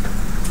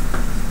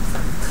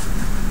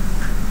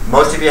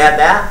 Most of you had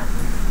that?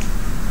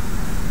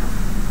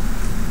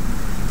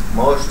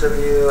 Most of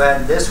you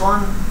had this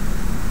one?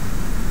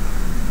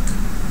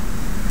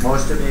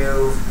 Most of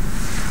you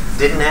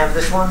didn't have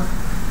this one?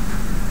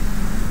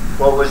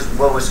 What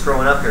was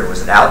screwing up here?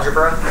 Was it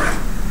algebra?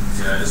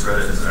 Yeah, I just read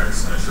it as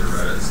x, and I should have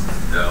read it as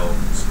del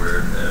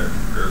squared,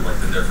 or like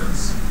the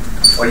difference.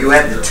 Oh, you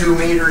had the 2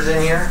 meters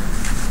in here?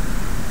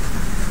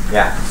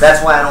 Yeah,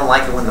 that's why I don't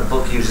like it when the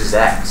book uses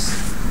x,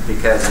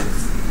 because it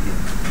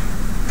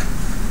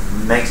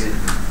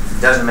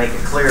doesn't make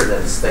it clear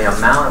that it's the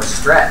amount of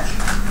stretch.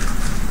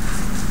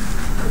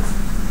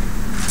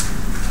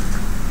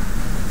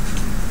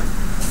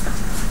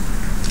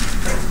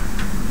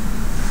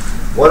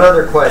 What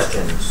other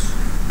questions?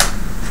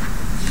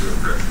 You do a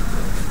friction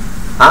problem.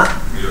 Huh?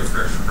 You do a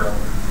friction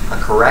problem. A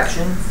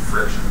correction?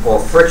 Friction. Or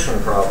friction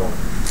problem?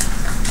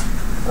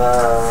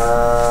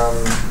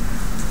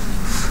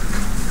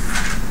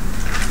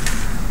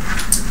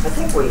 I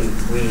think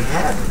we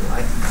had.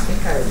 I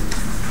think I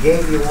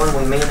gave you one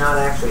we may not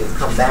actually have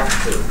come back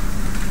to.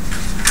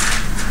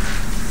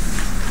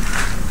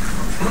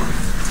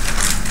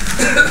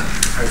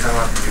 Are you talking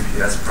about the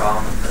UPS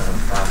problem with the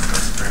plasma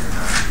spring or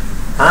not?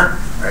 Huh?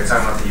 Are you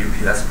talking about the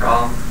UPS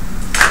problem?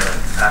 The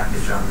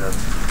package on the...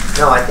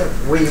 No, I think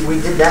we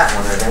did that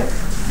one, I think.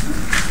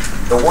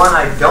 The one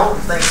I don't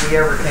think we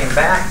ever came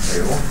back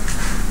to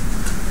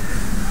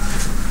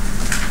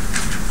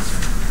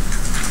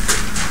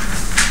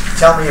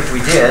tell me if we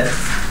did.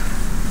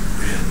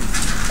 We didn't.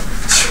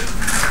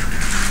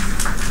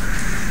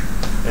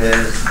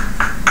 Is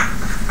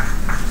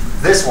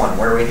this one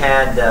where we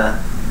had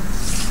a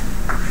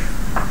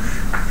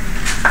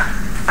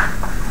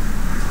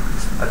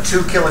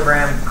 2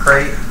 kilogram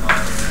crate,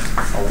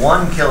 a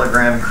 1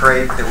 kilogram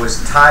crate that was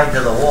tied to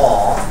the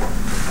wall,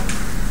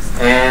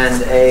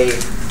 and a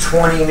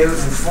 20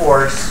 Newton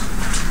force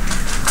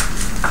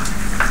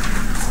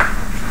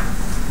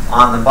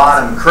on the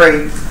bottom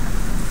crate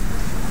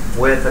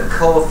with a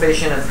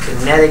coefficient of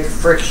kinetic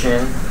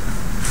friction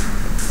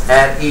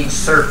at each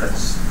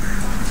surface,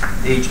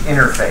 each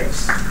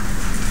interface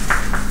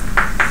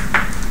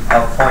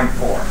of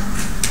 0.4.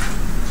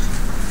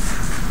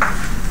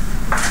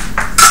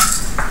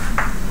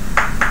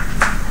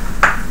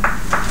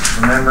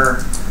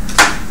 Remember,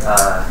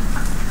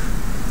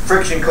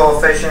 friction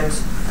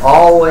coefficients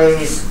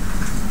always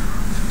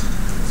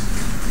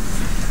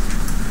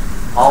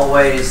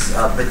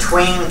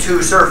between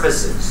 2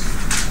 surfaces.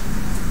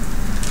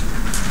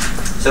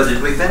 So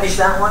did we finish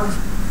that one?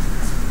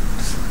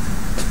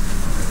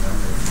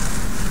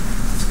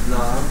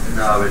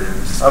 No, we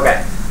didn't.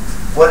 Okay.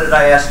 What did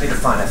I ask you to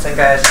find? I think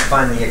I asked you to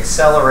find the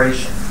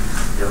acceleration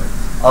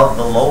of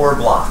the lower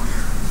block.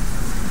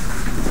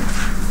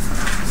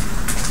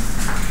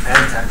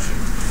 And tension.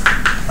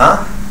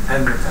 Huh?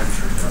 And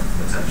retention.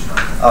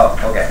 Oh,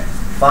 okay.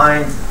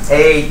 Find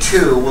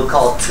A2. We'll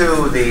call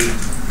 2 the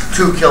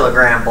 2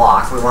 kilogram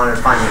block. We wanted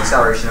to find the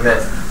acceleration of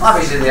it.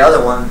 Obviously, the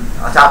other one,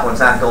 the top one's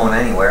not going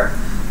anywhere.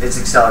 Its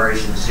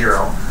acceleration is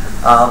 0.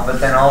 But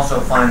then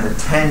also find the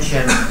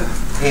tension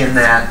in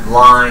that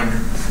line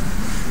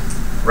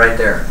right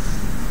there.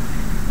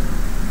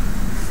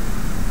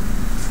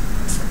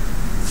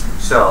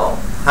 So,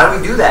 how do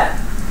we do that?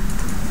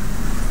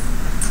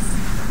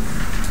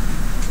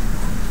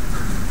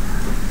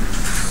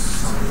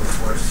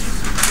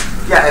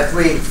 Yeah,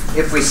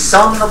 if we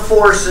sum the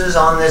forces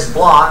on this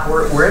block,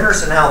 we're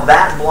interested in how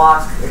that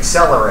block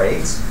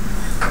accelerates.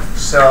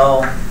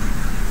 So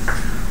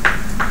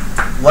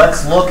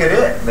let's look at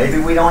it. Maybe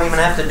we don't even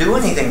have to do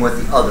anything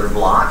with the other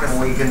block, and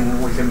we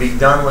can be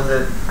done with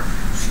it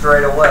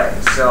straight away.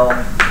 So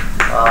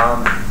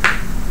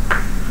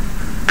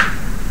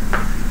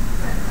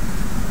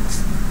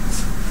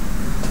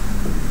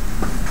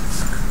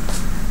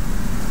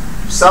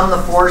sum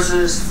the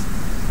forces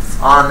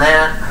on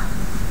that,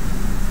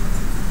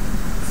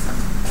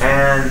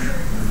 and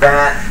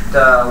that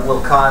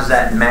will cause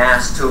that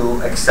mass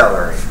to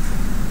accelerate.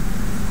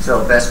 So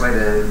the best way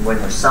to,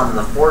 when you sum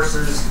the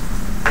forces,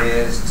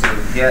 is to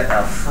get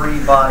a free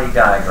body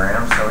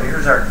diagram. So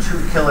here's our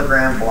 2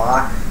 kilogram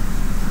block.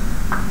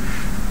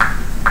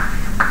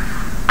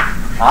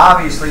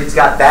 Obviously it's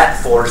got that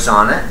force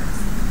on it.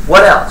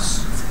 What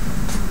else?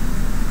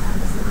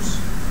 Normal force.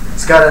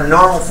 It's got a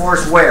normal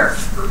force where?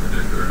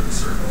 Perpendicular to the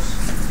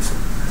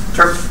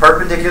surface.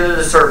 Perpendicular to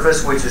the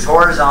surface, which is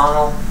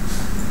horizontal.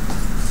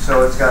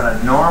 So it's got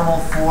a normal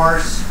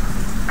force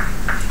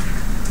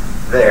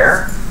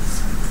there.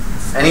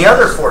 Any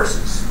other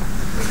forces?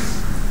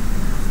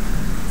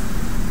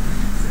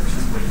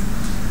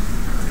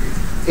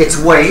 Its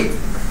weight.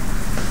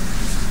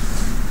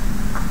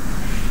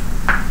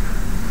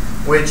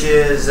 which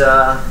is,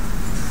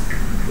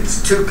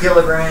 it's 2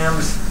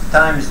 kilograms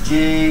times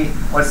G,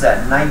 what's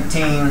that,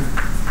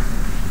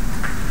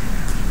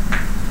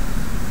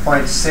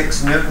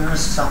 19.6 newtons,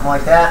 something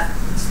like that.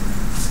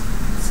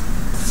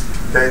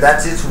 Okay,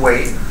 that's its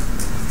weight.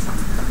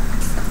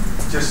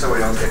 Just so we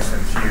don't get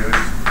confused,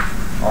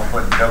 I'll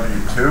put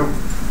W2.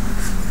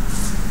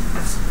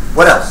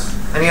 What else?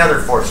 Any other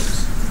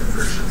forces?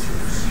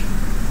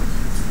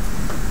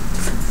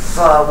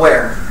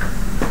 Where?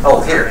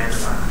 Oh, here.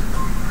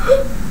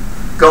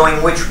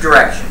 Going which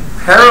direction?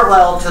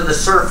 Parallel to the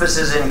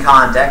surfaces in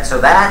contact, so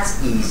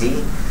that's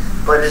easy.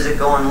 But is it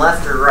going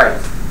left or right?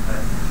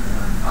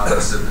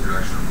 Opposite the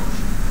direction of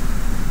motion.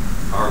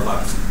 Or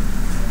left.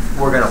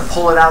 We're going to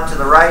pull it out to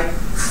the right.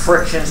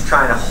 Friction's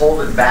trying to hold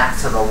it back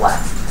to the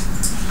left.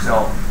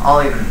 So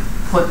I'll even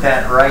put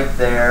that right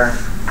there.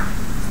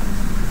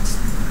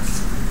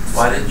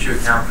 Why didn't you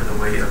account for the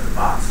weight of the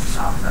box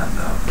on top of that,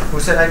 though? Who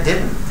said I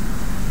didn't?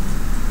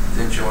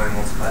 Didn't you only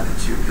multiply the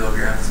 2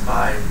 kilograms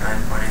by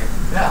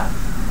 9.8? Yeah.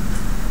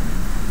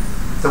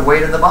 The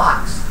weight of the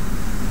box.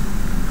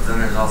 But then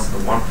there's also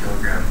the 1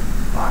 kilogram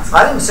box.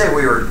 I didn't say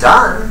we were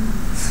done.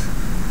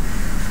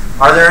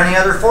 Are there any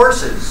other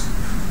forces?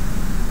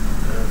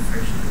 The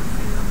friction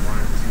between the 1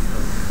 and 2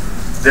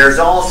 kilograms. There's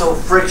also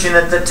friction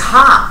at the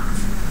top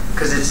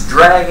because it's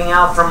dragging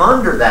out from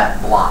under that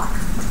block.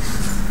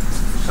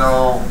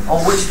 So,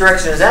 oh, which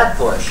direction does that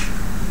push?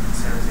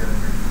 Same as the other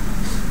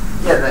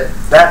friction. Yeah,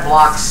 that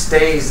block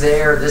stays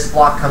there. This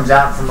block comes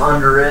out from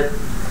under it.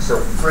 So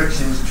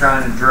friction's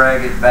trying to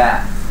drag it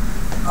back.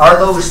 Are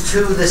those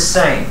two the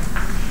same?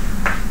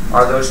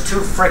 Are those two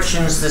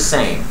frictions the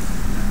same?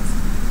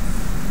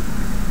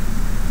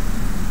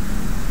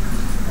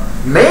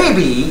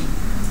 Maybe,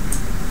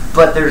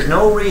 but there's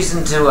no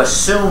reason to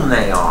assume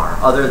they are,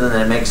 other than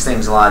that it makes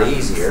things a lot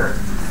easier.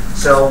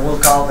 So we'll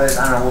call this,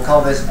 I don't know, we'll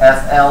call this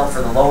FL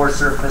for the lower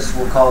surface.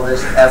 We'll call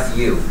this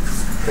FU,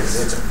 because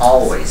it's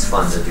always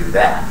fun to do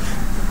that.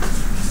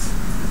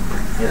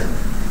 Isn't it?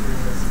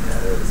 Yeah,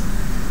 it is.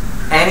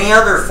 Any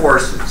other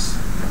forces?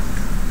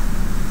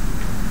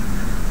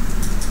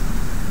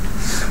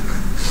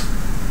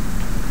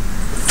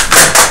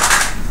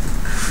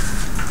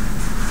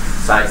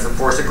 Besides the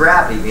force of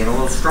gravity being a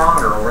little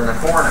stronger over in the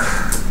corner.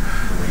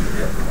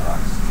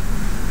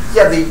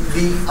 Yeah,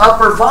 the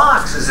upper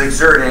box is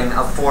exerting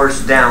a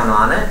force down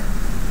on it.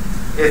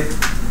 If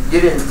you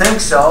didn't think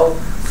so,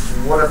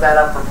 what if that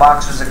upper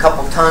box was a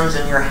couple tons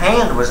and your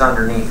hand was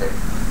underneath it?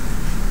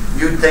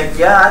 You'd think,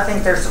 yeah, I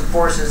think there's some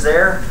forces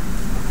there.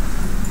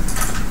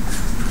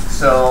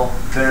 So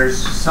there's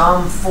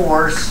some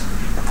force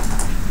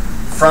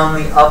from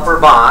the upper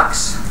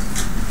box.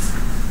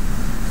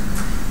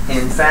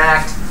 In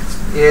fact,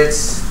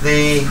 it's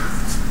the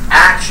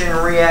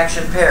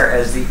action-reaction pair.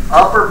 As the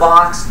upper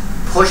box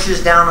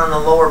pushes down on the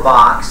lower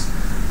box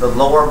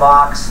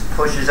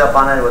pushes up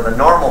on it with a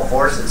normal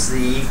force. It's the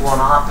equal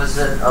and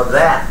opposite of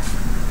that.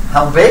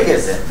 How big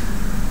is it?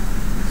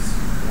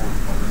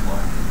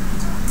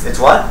 It's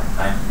what?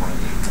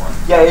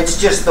 9.81. Yeah, it's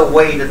just the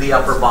weight of the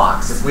upper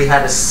box. If we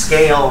had a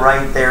scale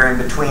right there in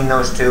between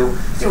those two,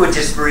 it would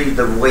just read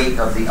the weight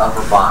of the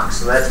upper box.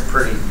 So that's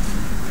pretty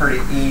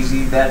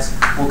easy.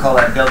 We'll call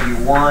that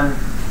W1,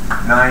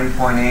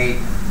 9.8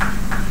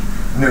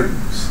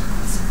 newtons.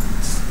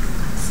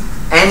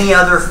 Any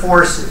other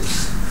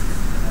forces?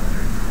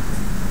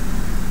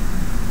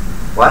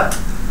 What?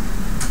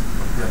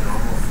 The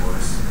normal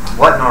force.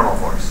 What normal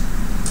force?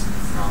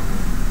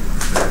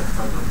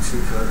 From the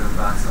 2 kilogram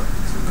box up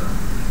to the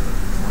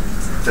 1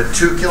 kilogram. The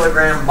 2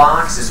 kilogram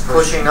box is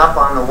pushing up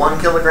on the 1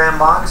 kilogram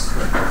box.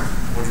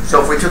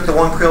 So if we took the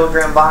 1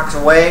 kilogram box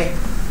away,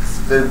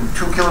 the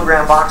 2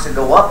 kilogram box would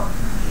go up.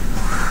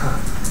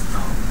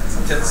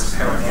 It's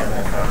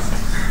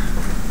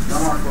No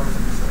more force.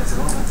 It's a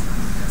normal.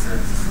 That's it.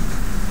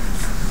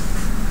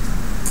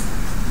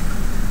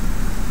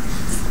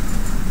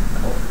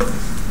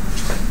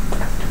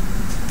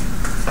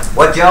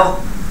 What, Joe?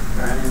 Are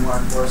there any more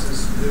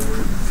forces to do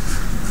with?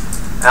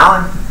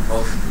 Alan?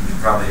 Well, you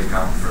probably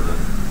account for the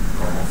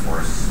normal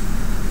force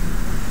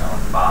down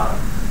at the bottom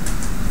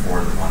for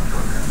the 1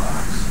 kilogram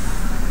box.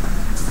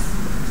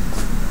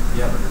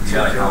 Yeah, but the You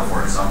gotta account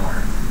for it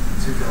somewhere.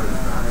 2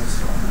 kilogram box is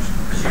so much.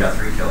 Because you got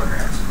 3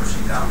 kilograms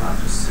pushing down, not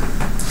just 2.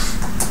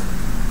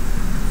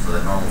 So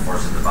the normal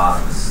force at the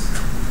bottom is,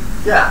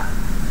 Yeah.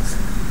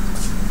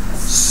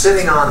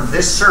 Sitting on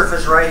this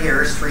surface right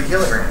here is 3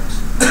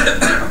 kilograms.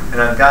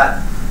 And I've got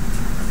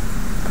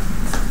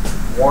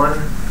 1,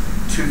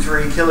 2,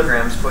 3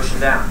 kilograms pushing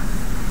down.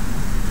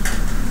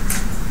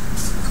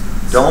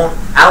 Don't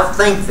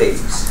outthink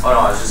these. oh no,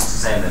 I was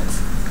just saying that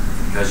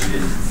because you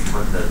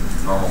put the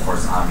normal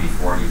force on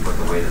before you put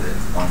the weight of it.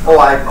 Oh,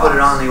 I put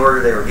it on the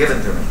order they were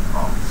given to me.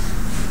 Oh.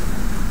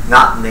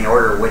 Not in the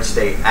order in which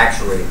they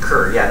actually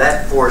occur. Yeah,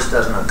 that force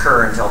doesn't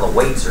occur until the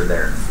weights are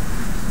there.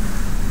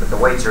 But the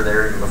weights are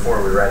there even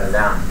before we write them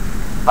down.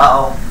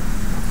 Uh-oh.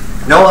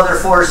 No other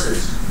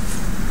forces.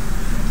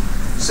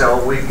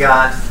 So we've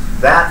got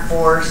that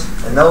force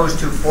and those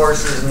two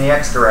forces in the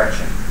x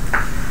direction.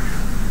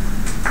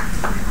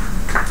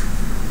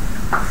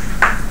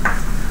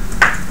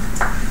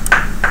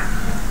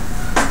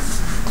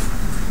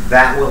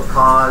 that will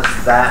cause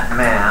that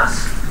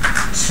mass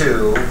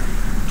to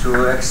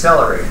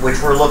accelerate,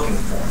 which we're looking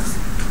for.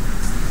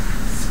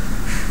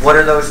 What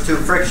are those two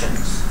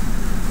frictions?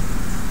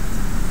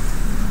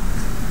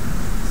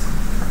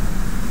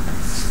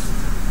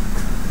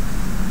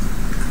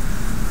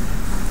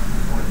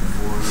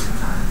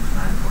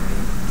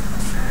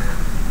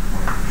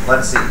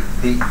 Let's see.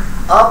 The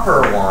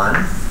upper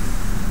one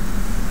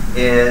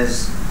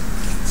is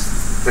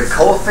the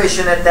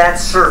coefficient at that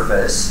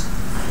surface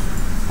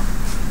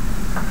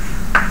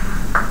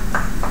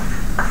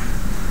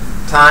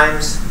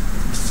times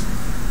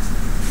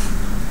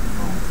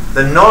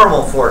the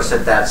normal force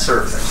at that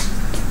surface.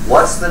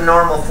 What's the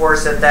normal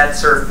force at that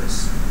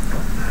surface?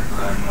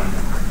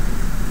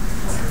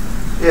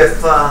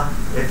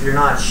 If you're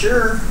not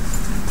sure,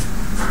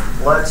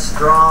 let's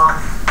draw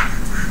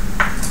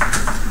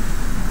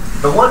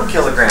the 1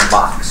 kilogram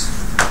box.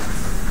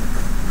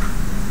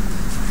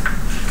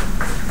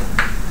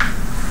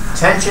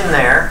 Tension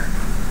there.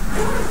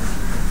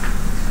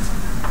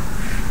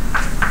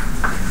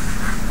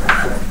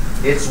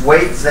 Its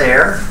weight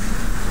there.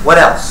 What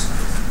else?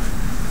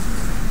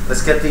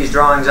 Let's get these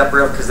drawings up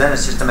real, because then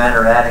it's just a matter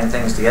of adding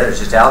things together. It's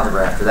just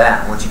algebra after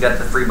that. Once you got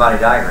the free body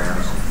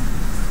diagrams.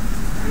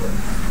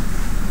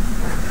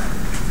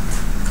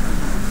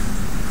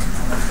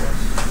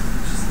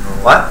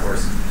 What?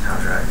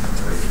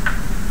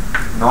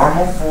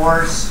 Normal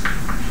force.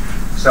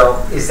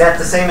 So is that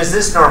the same as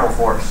this normal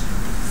force?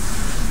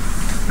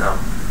 No.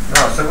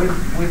 No, so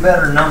we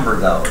better number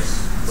those.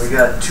 We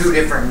got two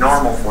different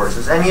normal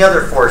forces. Any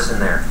other force in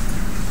there?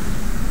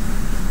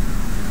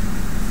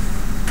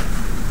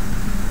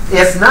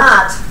 If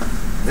not,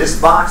 this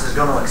box is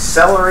going to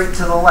accelerate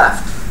to the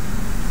left.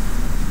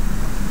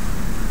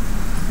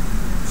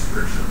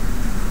 Friction.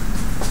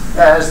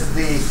 As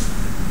the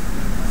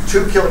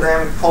 2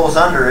 kilogram pulls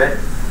under it,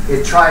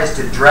 it tries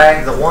to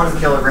drag the 1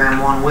 kilogram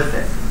one with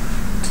it.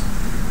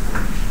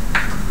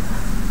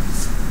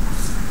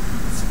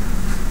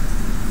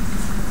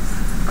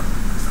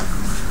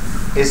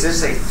 Is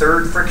this a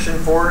third friction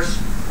force,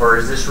 or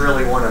is this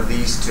really one of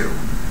these two?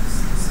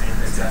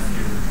 It's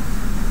FU.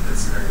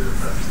 It's negative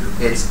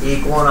FU. It's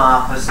equal and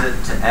opposite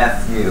to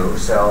FU.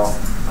 So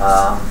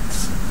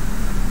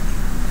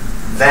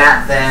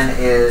that then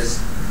is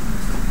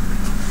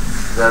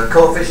the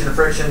coefficient of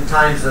friction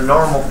times the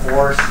normal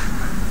force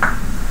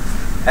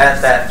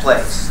at that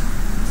place.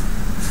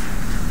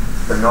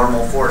 The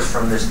normal force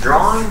from this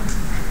drawing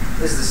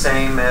is the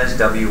same as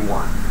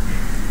W1.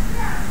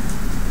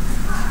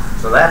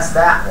 So that's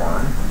that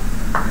one.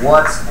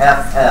 What's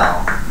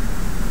FL?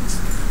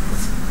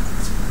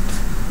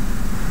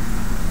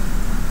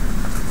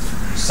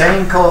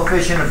 Same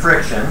coefficient of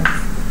friction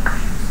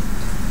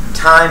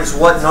times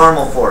what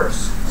normal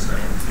force?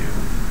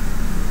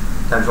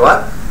 Times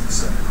what?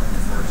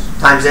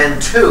 Times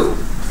N2.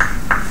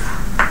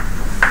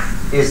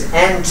 Is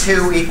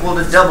N2 equal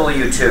to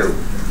W2?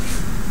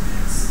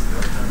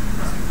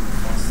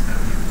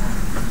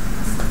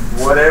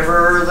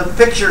 Whatever the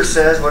picture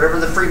says, whatever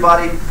the free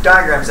body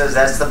diagram says,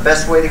 that's the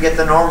best way to get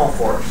the normal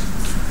force.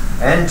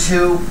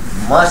 N2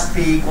 must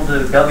be equal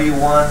to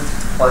W1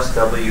 plus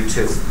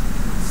W2.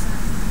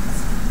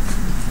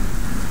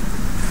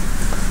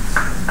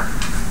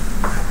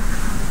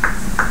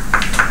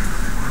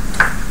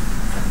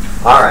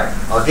 All right,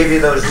 I'll give you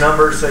those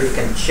numbers so you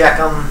can check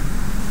them.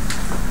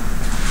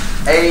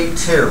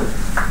 A2.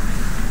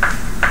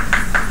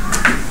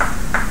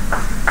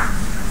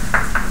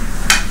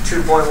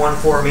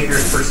 2.14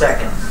 meters per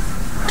second.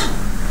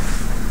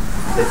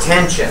 The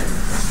tension,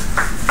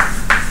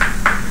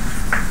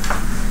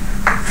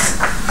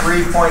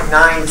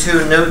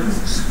 3.92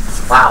 newtons.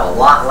 Wow, a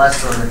lot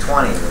less than the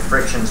 20. The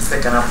friction's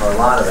picking up a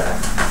lot of that.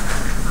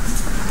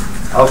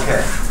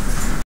 Okay.